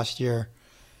Yamaha last year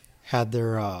had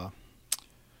their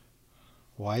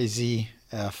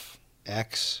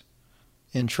YZF-X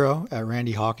intro at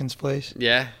Randy Hawkins' place.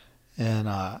 Yeah. And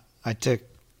I took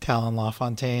Talon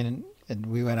LaFontaine and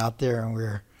we went out there and we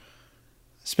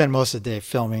spent most of the day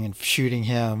filming and shooting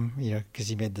him, because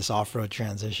he made this off-road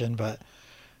transition. But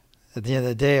at the end of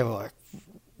the day, we're like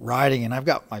riding, and I've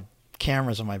got my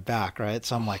cameras on my back, right?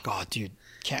 So I'm like, oh, dude,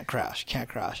 can't crash.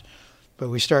 But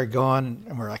we started going,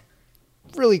 and we're like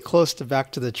really close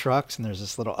back to the trucks, and there's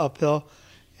this little uphill,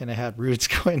 and it had roots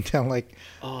going down like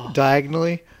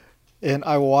diagonally. And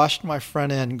I watched my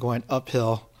front end going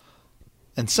uphill,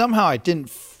 and somehow I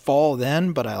didn't fall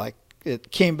then, but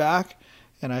it came back.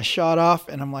 And I shot off,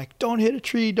 and I'm like, don't hit a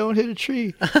tree.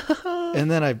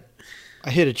 And then I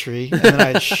hit a tree, and then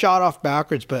I shot off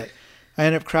backwards, but I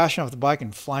ended up crashing off the bike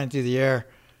and flying through the air.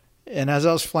 And as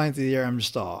I was flying through the air, I'm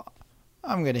just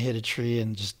I'm going to hit a tree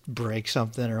and just break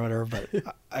something or whatever. But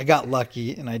I got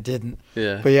lucky, and I didn't.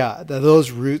 Yeah. But yeah, those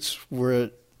roots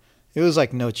it was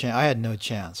like no chance. I had no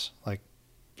chance. Like,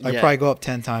 I'd probably go up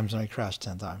 10 times, and I crashed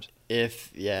 10 times.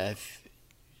 If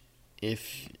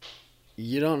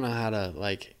you don't know how to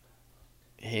like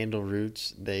handle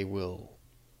roots, they'll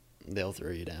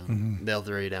throw you down. They'll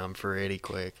throw you down pretty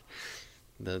quick.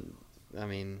 I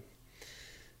mean,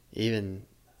 even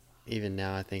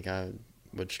now, I think I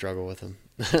would struggle with them.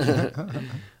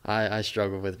 I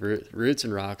struggle with roots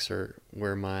and rocks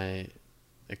were my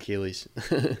Achilles.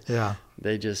 Yeah.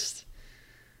 They just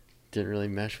didn't really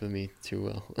mesh with me too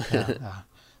well. Yeah.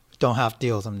 Don't have to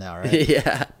deal with them now, right?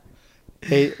 Yeah.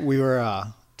 Hey, we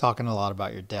were talking a lot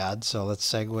about your dad, so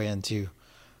let's segue into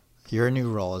your new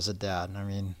role as a dad. I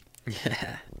mean,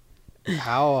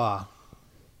 how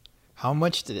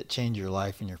much did it change your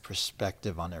life and your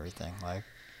perspective on everything? Like,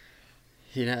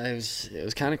 it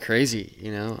was kind of crazy,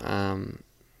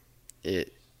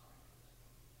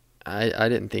 I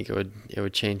didn't think it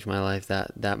would change my life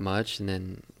that much, and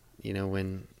then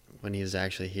when he was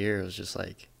actually here, it was just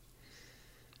like,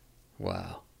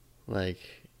 wow, like,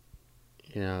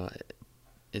 you know,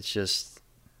 it's just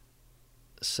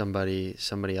somebody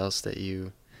else that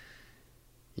you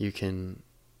can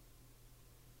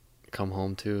come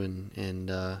home to, and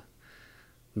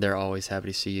they're always happy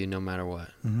to see you no matter what.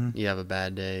 Mm-hmm. You have a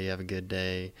bad day, you have a good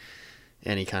day,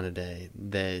 any kind of day,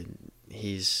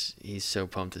 he's so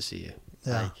pumped to see you.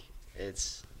 Yeah. Like,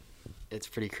 it's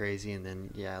pretty crazy. And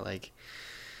then like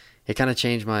it kind of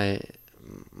changed my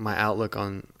outlook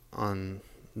on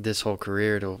this whole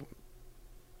career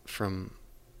from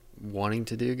wanting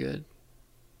to do good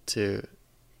to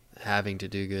having to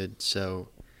do good, so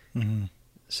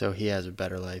he has a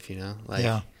better life, you know,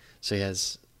 like, so he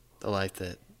has the life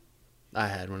that I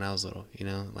had when I was little, you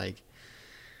know, like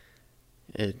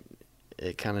it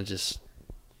kind of just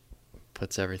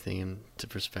puts everything into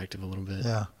perspective a little bit.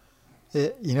 Yeah.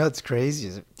 You know, it's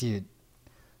crazy, dude,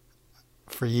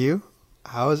 for you,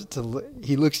 how is it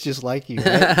he looks just like you,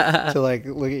 right? To like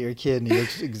look at your kid and he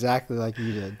looks exactly like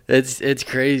you did. It's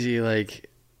crazy. Like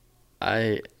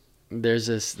there's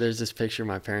this picture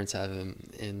my parents have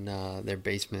in their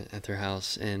basement at their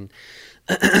house, and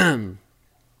I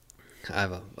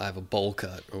have a bowl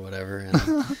cut or whatever,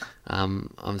 and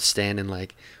I'm standing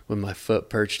like with my foot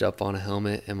perched up on a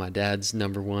helmet, and my dad's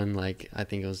number one, like I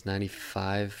think it was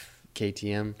 95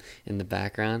 KTM in the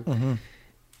background. Mm-hmm.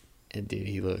 And dude,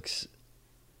 he looks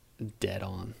dead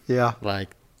on. Yeah.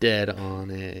 Like dead on.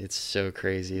 It's so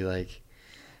crazy. Like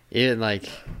even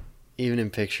in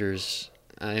pictures,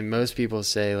 I mean, most people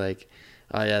say like,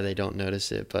 oh yeah, they don't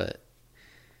notice it, but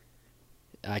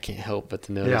I can't help but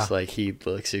to notice like he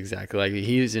looks exactly like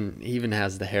he even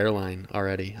has the hairline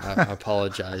already. I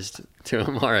apologized to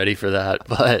him already for that,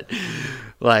 but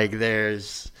like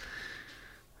it's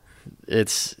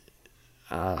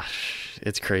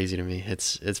crazy to me.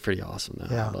 It's pretty awesome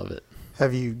though. Yeah. I love it.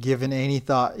 Have you given any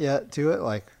thought yet to it?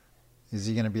 Like, is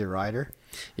he going to be a rider?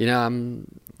 You know, I'm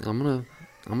gonna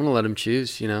let him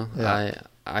choose. You know, Yeah.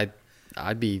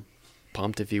 I'd be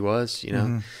pumped if he was. You know,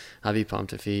 Mm-hmm. I'd be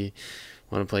pumped if he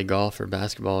want to play golf or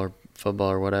basketball or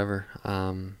football or whatever.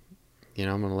 You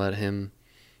know, I'm gonna let him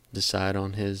decide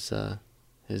on his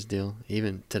deal.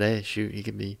 Even today, shoot, he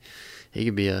could be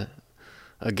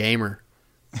a gamer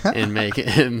and make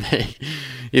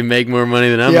more money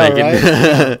than I'm making.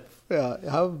 Right? Yeah.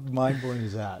 How mind blowing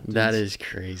is that? That is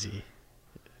crazy.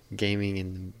 Gaming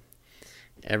and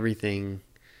everything,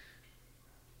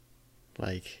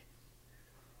 like,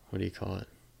 what do you call it?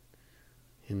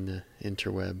 In the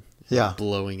interweb. Yeah.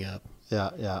 Blowing up. Yeah.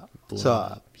 Blowing So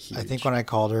up. I think Huge. when I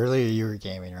called earlier, you were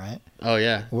gaming, right? Oh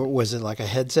yeah. Was it like a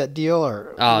headset deal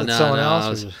or Oh, with someone else? I or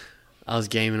was, just- I was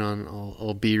gaming on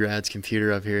old B-Rad's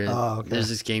computer up here. Oh, okay. There's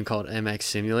this game called MX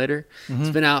Simulator. Mhm. It's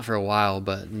been out for a while,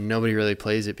 but nobody really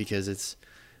plays it because it's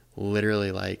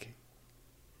literally like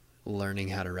learning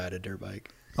how to ride a dirt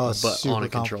bike, Oh, it's but super on a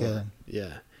controller.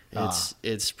 complicated. Yeah,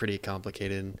 it's pretty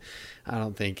complicated. And I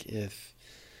don't think if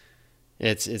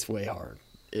it's way hard.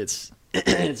 It's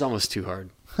it's almost too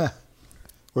hard.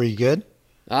 Were you good?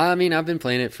 I mean, I've been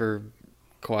playing it for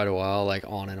quite a while, like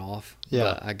on and off. Yeah.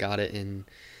 But I got it in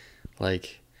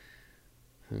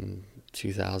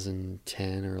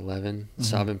 2010 or 11.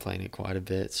 So Mhm. I've been playing it quite a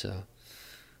bit. So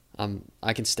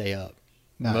I can stay up.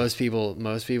 Nice. Most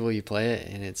people you play it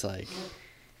and it's like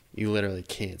you literally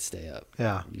can't stay up.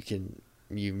 Yeah.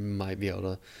 You might be able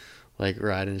to like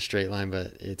ride in a straight line,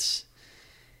 but it's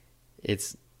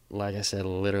like I said,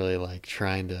 literally like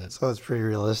trying to. So it's pretty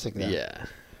realistic then. Yeah,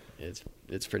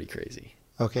 it's pretty crazy.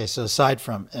 Okay, so aside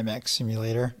from MX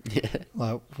Simulator,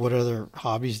 Yeah. what other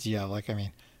hobbies do you have? Like, I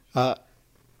mean,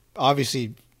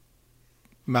 obviously,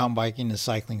 mountain biking and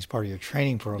cycling is part of your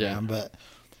training program, but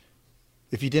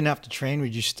if you didn't have to train,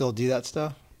 would you still do that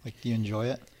stuff? Like, do you enjoy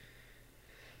it?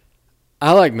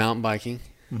 I like mountain biking.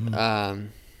 Mhm.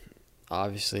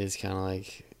 Obviously, it's kind of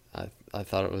like I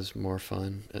thought it was more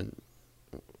fun and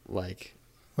like.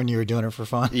 When you were doing it for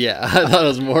fun? Yeah, I thought it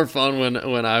was more fun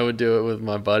when I would do it with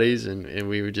my buddies and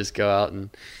we would just go out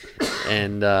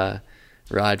and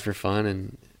ride for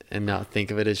fun and not think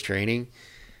of it as training.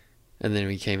 And then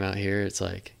we came out here, it's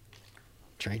like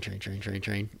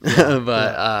train.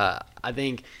 But I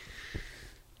think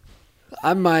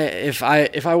I might if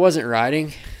I wasn't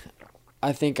riding,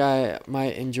 I think I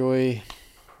might enjoy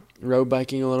road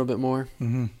biking a little bit more.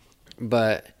 Mm-hmm.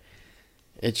 But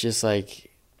it's just like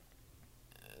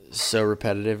so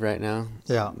repetitive right now.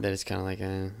 Yeah. That it's kind of like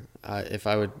if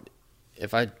I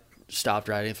had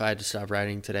to stop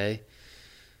riding today,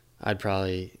 I'd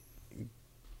probably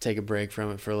take a break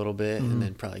from it for a little bit and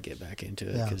then probably get back into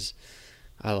it because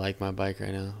I like my bike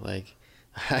right now. Like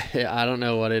I don't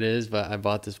know what it is, but I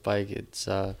bought this bike. It's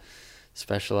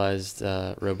Specialized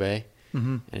Roubaix.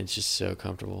 and it's just so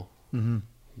comfortable.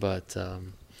 But I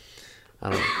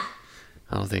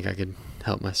don't think I could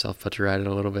help myself but to ride it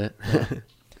a little bit.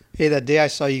 Hey, that day I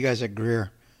saw you guys at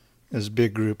Greer, it was a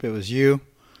big group. It was you,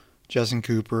 Justin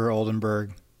Cooper,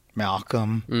 Oldenburg,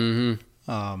 Malcolm, and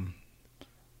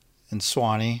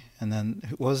Swanee, and then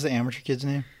what was the amateur kid's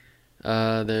name?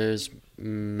 There's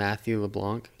Matthew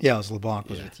LeBlanc. Yeah, it was LeBlanc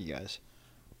was with you guys.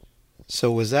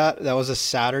 So was that was a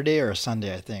Saturday or a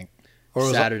Sunday, I think? Or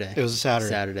was Saturday. It was a Saturday.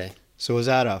 Saturday. So was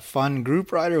that a fun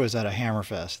group ride or was that a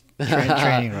Hammerfest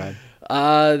training ride?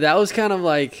 That was kind of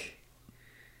like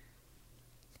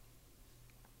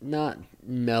not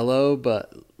mellow,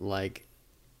 but like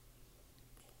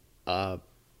a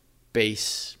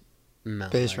base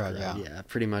mountain bike ride. Yeah,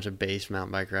 pretty much a base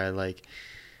mountain bike ride. Like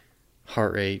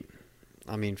heart rate.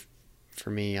 I mean, for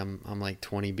me, I'm like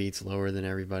 20 beats lower than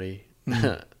everybody.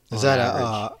 Is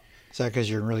that because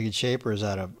you're in really good shape, or is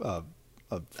that a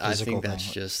physical I think thing? that's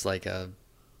just like a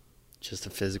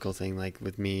physical thing. Like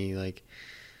with me, like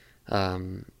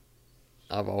I've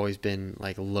always been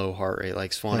like low heart rate.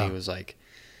 Like Swanee was like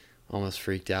almost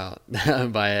freaked out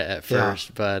by it at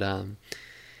first, but I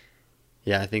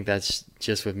think that's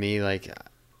just with me. Like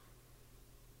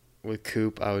with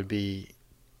Coop, I would be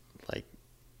like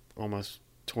almost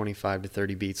 25 to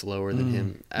 30 beats lower than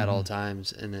him at all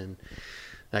times, and then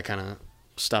that kind of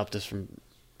stopped us from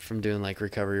doing like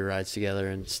recovery rides together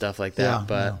and stuff like that.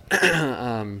 But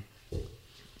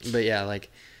yeah, like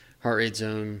heart rate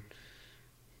zone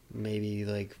maybe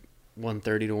like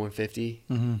 130 to 150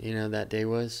 you know, that day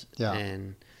was,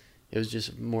 and it was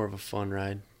just more of a fun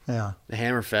ride. The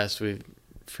Hammerfest, we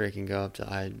freaking go up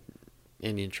to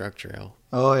Indian Truck Trail.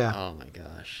 Oh my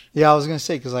gosh. I was gonna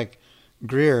say, because like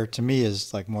Greer to me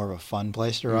is like more of a fun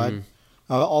place to ride,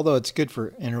 although it's good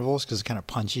for intervals because it's kind of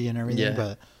punchy and everything.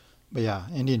 But yeah,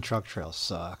 Indian Truck Trail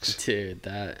sucks, dude.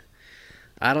 That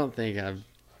I don't think I've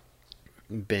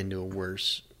been to a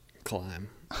worse climb.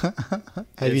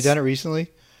 Have you done it recently?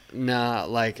 Nah,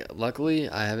 like luckily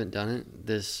I haven't done it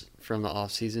this from the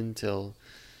off season till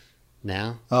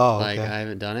now. I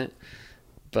haven't done it,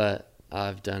 but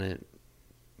I've done it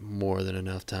more than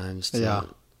enough times to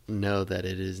know that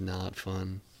it is not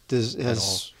fun.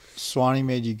 Has Swanee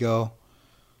made you go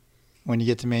when you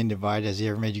get to Main Divide? Has he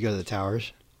ever made you go to the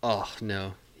towers? Oh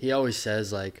no, he always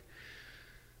says like,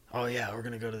 "Oh yeah, we're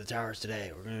gonna go to the towers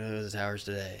today. We're gonna go to the towers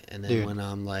today." And then when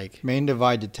I'm like, Main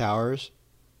Divide to towers,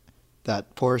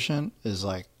 that portion is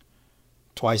like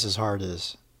twice as hard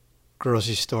as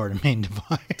grocery store to Main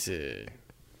Divide. Dude,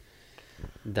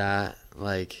 that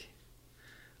like,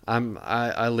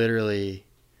 I literally,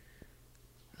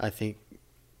 I think,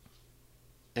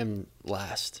 am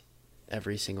last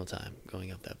every single time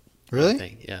going up that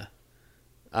thing. Yeah,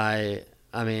 I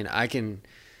mean, I can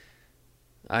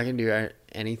do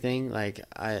anything. Like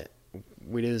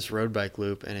we do this road bike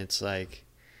loop, and it's like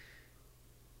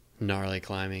gnarly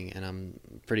climbing, and I'm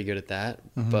pretty good at that.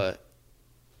 But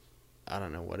I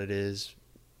don't know what it is.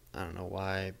 I don't know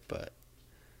why, but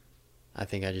I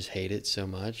think I just hate it so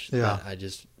much that I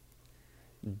just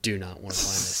do not want to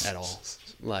climb it at all.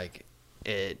 Like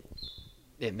it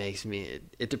makes me,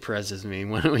 it depresses me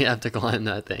when we have to climb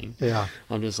that thing. Yeah,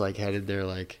 I'm just like headed there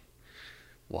like,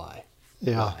 why?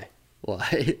 Why?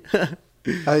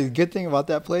 The good thing about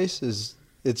that place is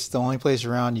it's the only place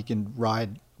around you can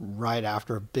ride right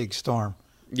after a big storm.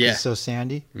 It's so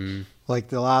sandy.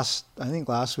 Like I think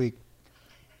last week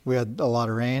we had a lot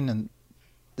of rain, and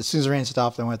as soon as the rain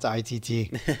stopped, I went to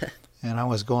ITT and I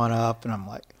was going up, and I'm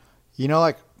like,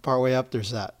 like partway up there's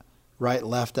that right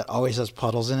left that always has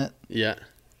puddles in it. Yeah.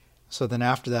 So then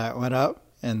after that I went up,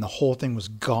 and the whole thing was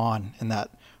gone, and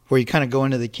that where you kind of go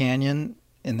into the canyon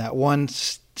in that one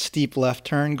steep left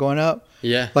turn going up.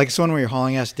 Yeah. Like it's one where you're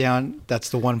hauling ass down. That's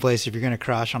the one place if you're going to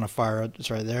crash on a fire road, it's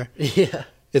right there. Yeah.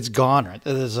 It's gone right.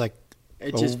 There's like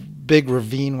big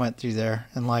ravine went through there,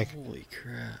 and like holy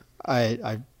crap.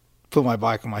 I put my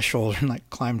bike on my shoulder and like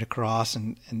climbed across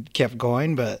and kept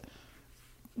going, but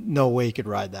no way you could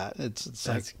ride that. It's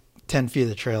like 10 feet of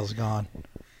the trail's gone.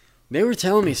 They were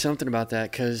telling me something about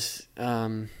that because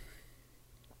the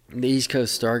East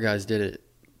Coast Star guys did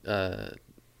it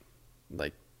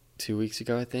like 2 weeks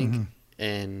ago, I think.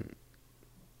 And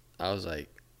I was like,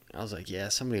 yeah,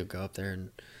 somebody will go up there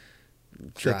and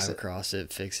drive across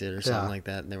it, fix it or something like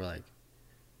that. And they were like,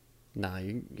 nah,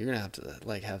 you're gonna have to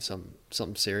like have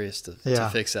something serious to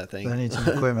fix that thing. I need some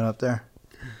equipment up there.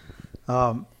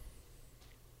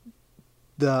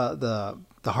 The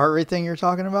heart rate thing you're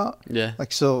talking about? Yeah.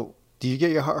 Like, so do you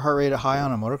get your heart rate high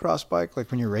on a motocross bike,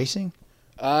 like when you're racing?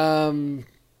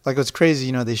 Like, it's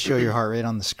crazy, they show your heart rate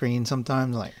on the screen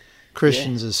sometimes. Like,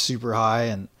 Christian's is super high,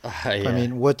 and Yeah. I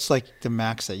mean, what's like the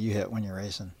max that you hit when you're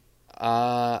racing?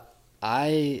 I've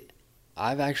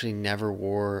actually never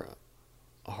wore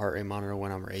a heart rate monitor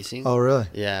when I'm racing. Oh, really?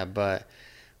 Yeah, but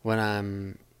when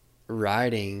I'm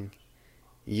riding,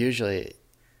 usually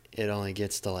it only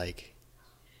gets to like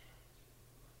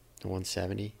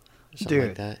 170 or something Dude,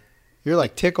 like that. You're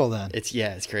like Tickle then. It's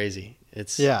Crazy.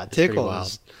 It's Tickle wild.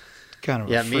 is kind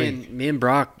of a freak. me and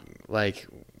Brock, like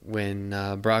when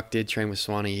Brock did train with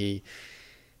Swanee,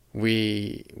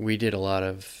 we did a lot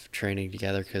of training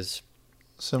together because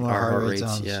Similar our heart rate rates,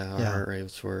 zones. our heart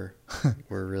rates were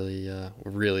really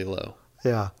low.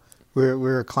 Yeah, we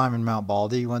were climbing Mount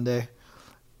Baldy one day,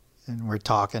 and we're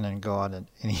talking and going, and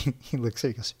he looks at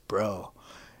me and goes, "Bro,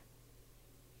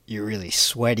 you're really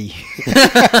sweaty."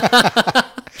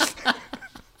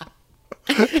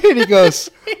 And he goes,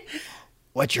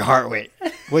 "What's your heart rate?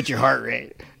 What's your heart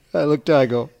rate?" I looked down, I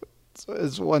go,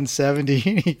 "It's 170."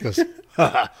 And he goes,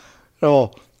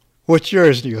 "Oh, what's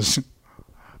yours?" And he goes,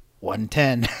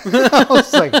 110. I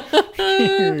was like,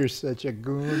 "You're such a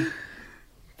goon."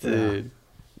 Dude.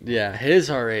 Yeah, his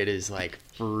heart rate is like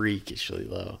freakishly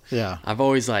low. Yeah. I've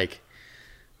always like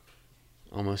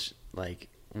almost like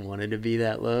wanted to be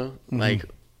that low. Mhm. Like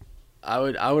I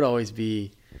would always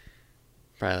be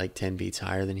probably like 10 beats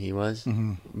higher than he was.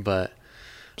 Mhm. But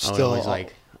I would Still always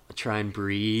like try and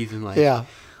breathe and like Yeah.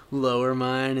 lower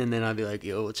mine, and then I'd be like,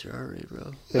 "Yo, what's your heart rate,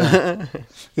 bro?" Yeah.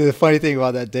 The funny thing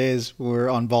about that day is we're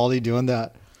on Baldy doing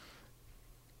that,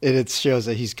 and it shows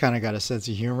that he's kind of got a sense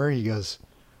of humor. He goes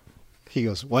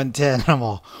 110. I'm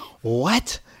all,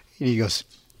 "What?" And he goes,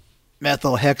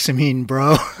 "Methylhexamine,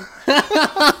 bro."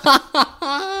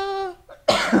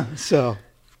 So,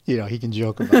 he can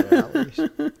joke about it at least.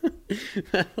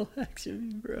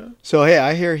 Methylhexamine, bro. So, hey,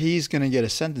 I hear he's going to get a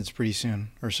sentence pretty soon,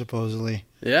 or supposedly.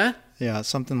 Yeah? Yeah,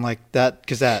 something like that,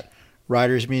 because that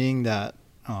riders meeting that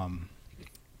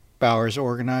Bowers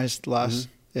organized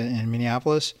in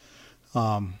Minneapolis,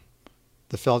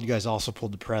 the Feld guys also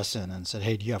pulled the press in and said,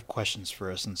 "Hey, do you have questions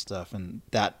for us and stuff?" And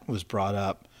that was brought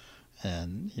up,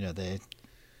 and they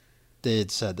had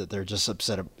said that they're just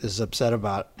upset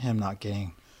about him not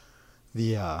getting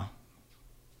the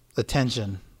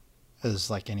attention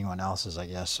as like anyone else's, I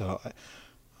guess. So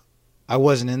I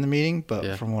wasn't in the meeting,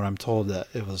 but from what I'm told, that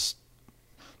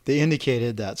they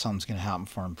indicated that something's going to happen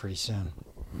for him pretty soon.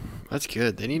 That's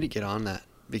good. They need to get on that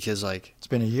because, like, it's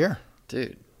been a year,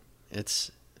 dude. It's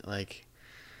like,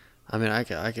 I mean,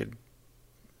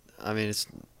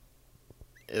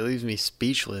 it leaves me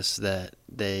speechless that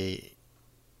they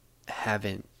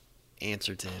haven't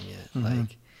answered to him yet. Mm-hmm.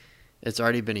 Like, it's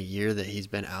already been a year that he's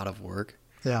been out of work.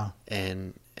 Yeah.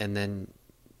 And then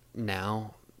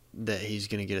now that he's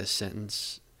going to get a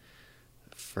sentence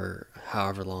for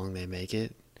however long they make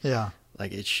it. Yeah.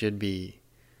 Like, it should be,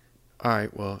 all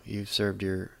right, well, you've served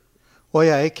your... Well,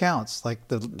 yeah, it counts. Like,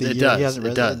 it does. He hasn't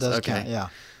read it does. It does Okay. count, yeah.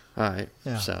 All right.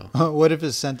 Yeah. So. What if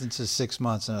his sentence is 6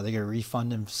 months, and are they going to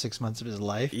refund him 6 months of his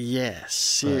life? Yeah,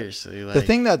 seriously. The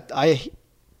thing that I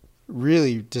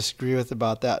really disagree with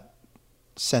about that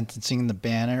sentencing, the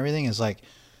ban and everything, is like,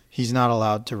 he's not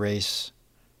allowed to race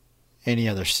any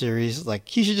other series. Like,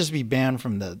 he should just be banned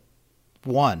from the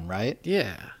one, right?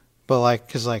 Yeah. But like,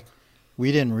 because like,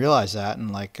 we didn't realize that,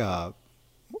 and like,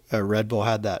 Red Bull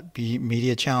had that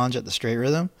media challenge at the Straight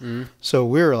Rhythm. Mm-hmm. So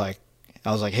we were like,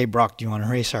 I was like, "Hey Brock, do you want to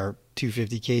race our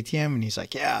 250 KTM?" And he's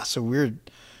like, "Yeah." So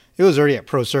it was already at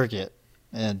Pro Circuit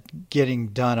and getting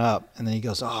done up, and then he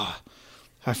goes, "Oh,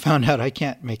 I found out I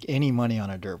can't make any money on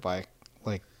a dirt bike."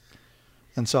 Like,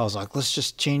 and so I was like, "Let's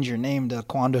just change your name to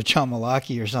Kwando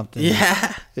Chamalaki or something."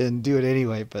 Yeah. And do it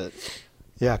anyway. But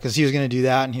yeah, because he was going to do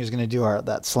that, and he was going to do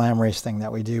that slam race thing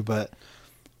that we do. But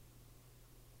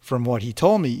from what he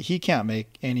told me, he can't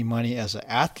make any money as an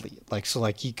athlete. Like, so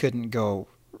like he couldn't go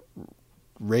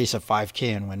race a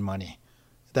 5K and win money.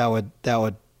 That would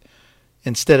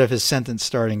instead of his sentence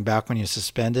starting back when he was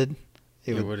suspended,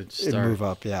 it'd move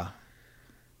up. Yeah.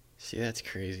 See, that's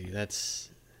crazy. That's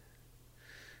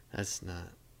not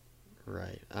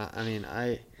right. I mean,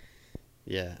 I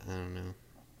don't know.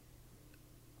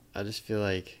 I just feel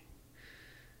like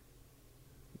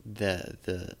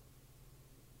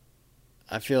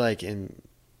I feel like in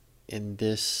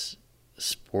this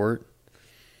sport,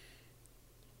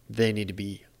 they need to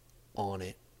be on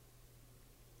it,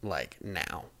 like,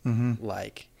 now. Mm-hmm.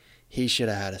 Like, he should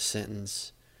have had a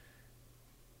sentence,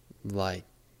 like,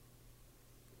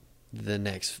 the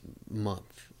next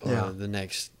month or the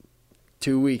next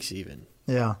 2 weeks even.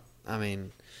 Yeah. I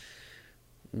mean,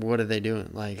 what are they doing?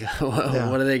 Like,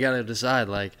 what do they got to decide?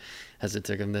 Like, has it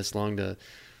took them this long to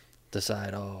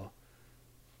decide,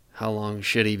 how long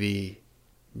should he be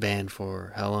banned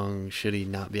for? How long should he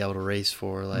not be able to race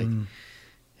for? Like,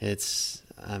 it's,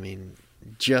 I mean,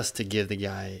 just to give the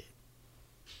guy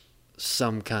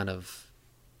some kind of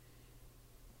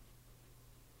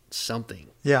something.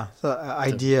 Yeah, the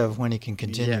idea of when he can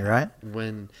continue, right?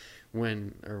 When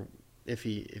or if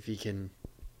he can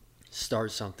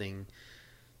start something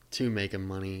to make him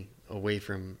money away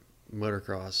from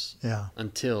motocross. Yeah.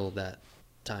 Until that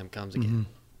time comes again.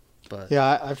 But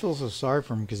yeah, I feel so sorry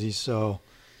for him because he's so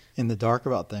in the dark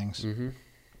about things.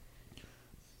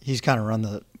 He's kind of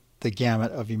run the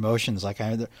gamut of emotions. Like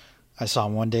I saw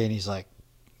him one day and he's like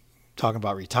talking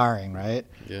about retiring, right?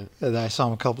 Yeah. And then I saw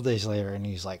him a couple days later and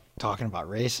he's like talking about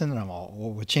racing, and I'm all,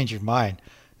 well, what changed your mind?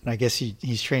 And I guess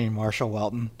he's training Marshall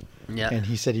Welton. Yeah. And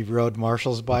he said he rode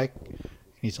Marshall's bike. And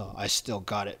he's all, I still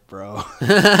got it, bro.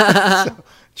 So,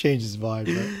 changed his mind.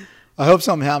 But I hope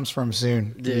something happens for him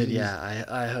soon. Dude, yeah,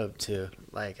 I hope too.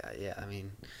 Like, yeah, I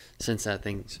mean, since that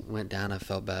thing went down, I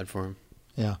felt bad for him.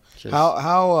 Yeah. Just,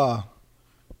 How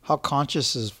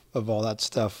conscious of all that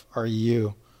stuff are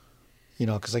you? You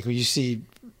know, because like when you see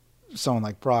someone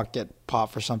like Brock get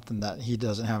popped for something that he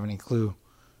doesn't have any clue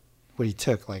what he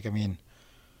took. Like, I mean,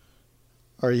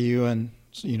 are you and,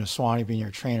 you know, Swanee being your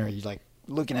trainer, are you like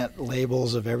looking at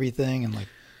labels of everything? And like,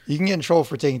 you can get in trouble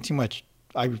for taking too much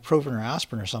ibuprofen or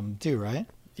aspirin or something too, right?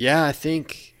 Yeah, I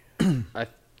think, I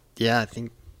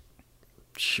think,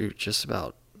 shoot, just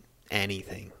about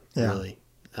anything, really.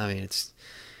 I mean, it's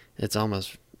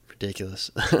almost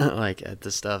ridiculous, like at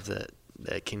the stuff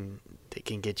that can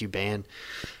get you banned.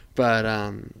 But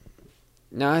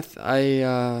no,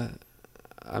 I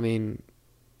mean,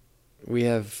 we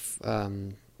have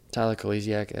Tyler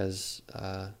Kolesiak as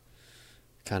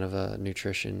kind of a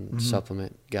nutrition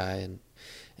supplement guy,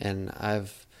 and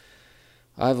I've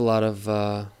a lot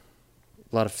of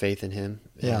faith in him,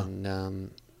 and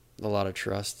a lot of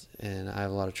trust, and I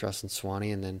have a lot of trust in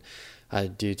Swanee, and then I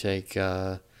do take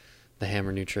the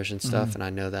Hammer Nutrition stuff, and I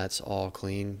know that's all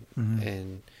clean,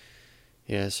 and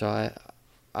yeah, so I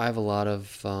have a lot of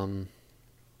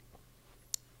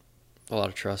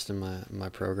trust in my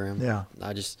program. Yeah.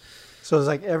 So it's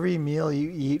like every meal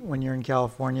you eat when you're in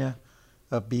California,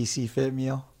 a BC Fit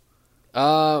meal?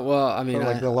 Well, I mean, or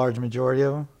like the large majority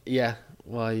of them? Yeah.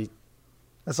 Well,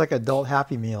 that's like adult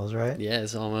Happy Meals, right? Yeah,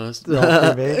 it's almost. They're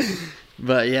all pre-made?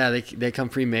 But yeah, they come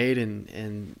pre-made,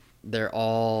 and they're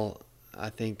all, I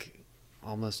think,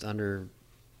 almost under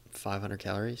 500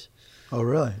 calories. Oh,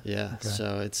 really? Yeah. Okay.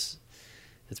 So it's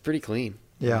pretty clean.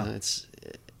 Yeah. You know, it's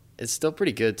still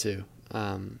pretty good too.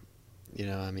 You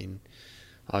know, I mean,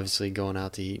 obviously going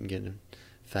out to eat and getting a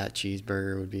fat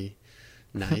cheeseburger would be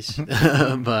nice,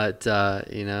 but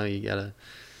you know, you gotta,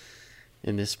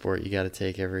 in this sport, you gotta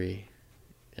take every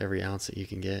ounce that you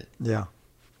can get. Yeah.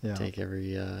 Take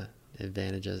every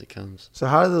advantage as it comes. So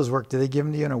how do those work? Do they give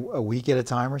them to you in a week at a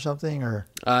time or something, or?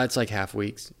 It's like half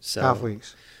weeks. So half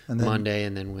weeks, and then Monday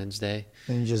and then Wednesday.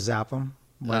 And you just zap them.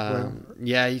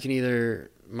 Yeah, you can either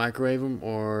microwave them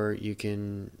or you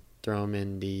can throw them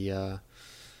in the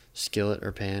skillet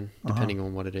or pan, depending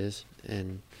on what it is.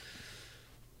 And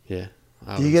yeah.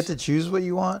 Do you get to choose what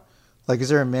you want? Like, is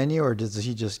there a menu, or does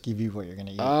he just give you what you're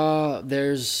gonna eat?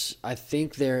 I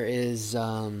think there is.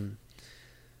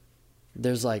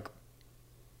 There's like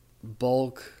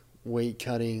bulk, weight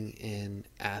cutting, and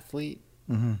athlete.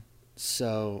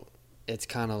 So it's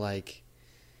kind of like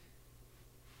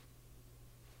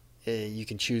you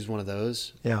can choose one of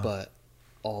those. Yeah. But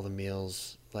all the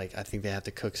meals, like, I think they have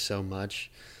to cook so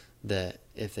much that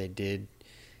if they did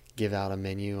give out a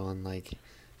menu on like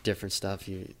different stuff,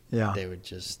 they would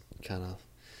just kind of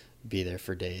be there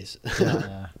for days.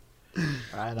 Yeah.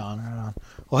 Right on.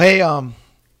 Well, hey,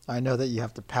 I know that you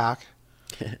have to pack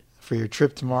for your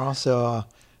trip tomorrow, so I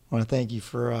want to thank you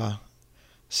for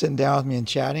sitting down with me and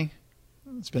chatting.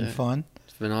 It's been fun.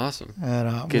 It's been awesome. And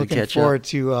I'm looking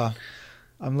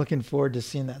forward to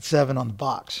seeing that 7 on the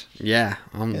box. Yeah.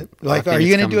 Are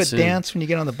you going to do a dance when you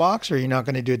get on the box, or are you not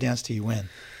going to do a dance till you win?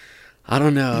 I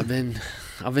don't know.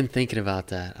 I've been thinking about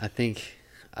that. I think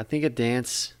a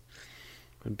dance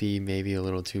would be maybe a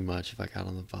little too much if I got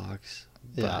on the box.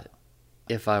 Yeah. But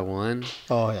if I won,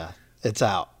 oh yeah, it's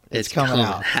out. It's coming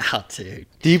out, dude.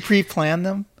 Do you pre-plan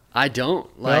them? I don't.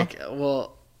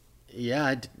 Well,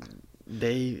 yeah.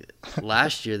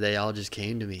 Last year they all just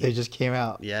came to me. They just came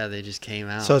out. Yeah, they just came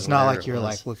out. So it's not like you're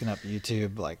like looking up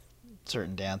YouTube like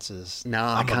certain dances. No,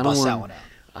 I'm gonna bust that one out.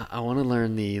 I want to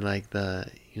learn the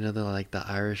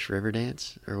Irish river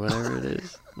dance or whatever it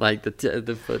is, like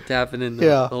the foot tapping and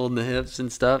holding the hips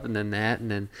and stuff, and then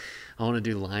I want to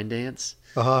do line dance.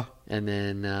 And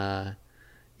then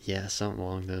Yeah, something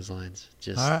along those lines.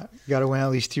 Just all right. Got to win at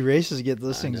least 2 races to get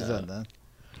those things done. Then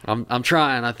I'm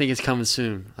trying. I think it's coming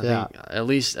soon. I Yeah. think at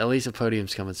least a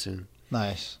podium's coming soon.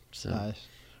 nice, So nice.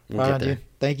 we'll Right get on, there. dude.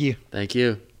 Thank you. Thank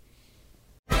you.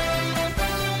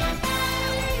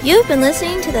 You've been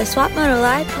listening to the Swap Moto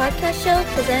Live podcast show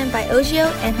presented by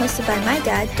Ogio and hosted by my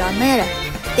dad, Don Lera.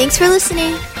 Thanks for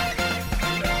listening.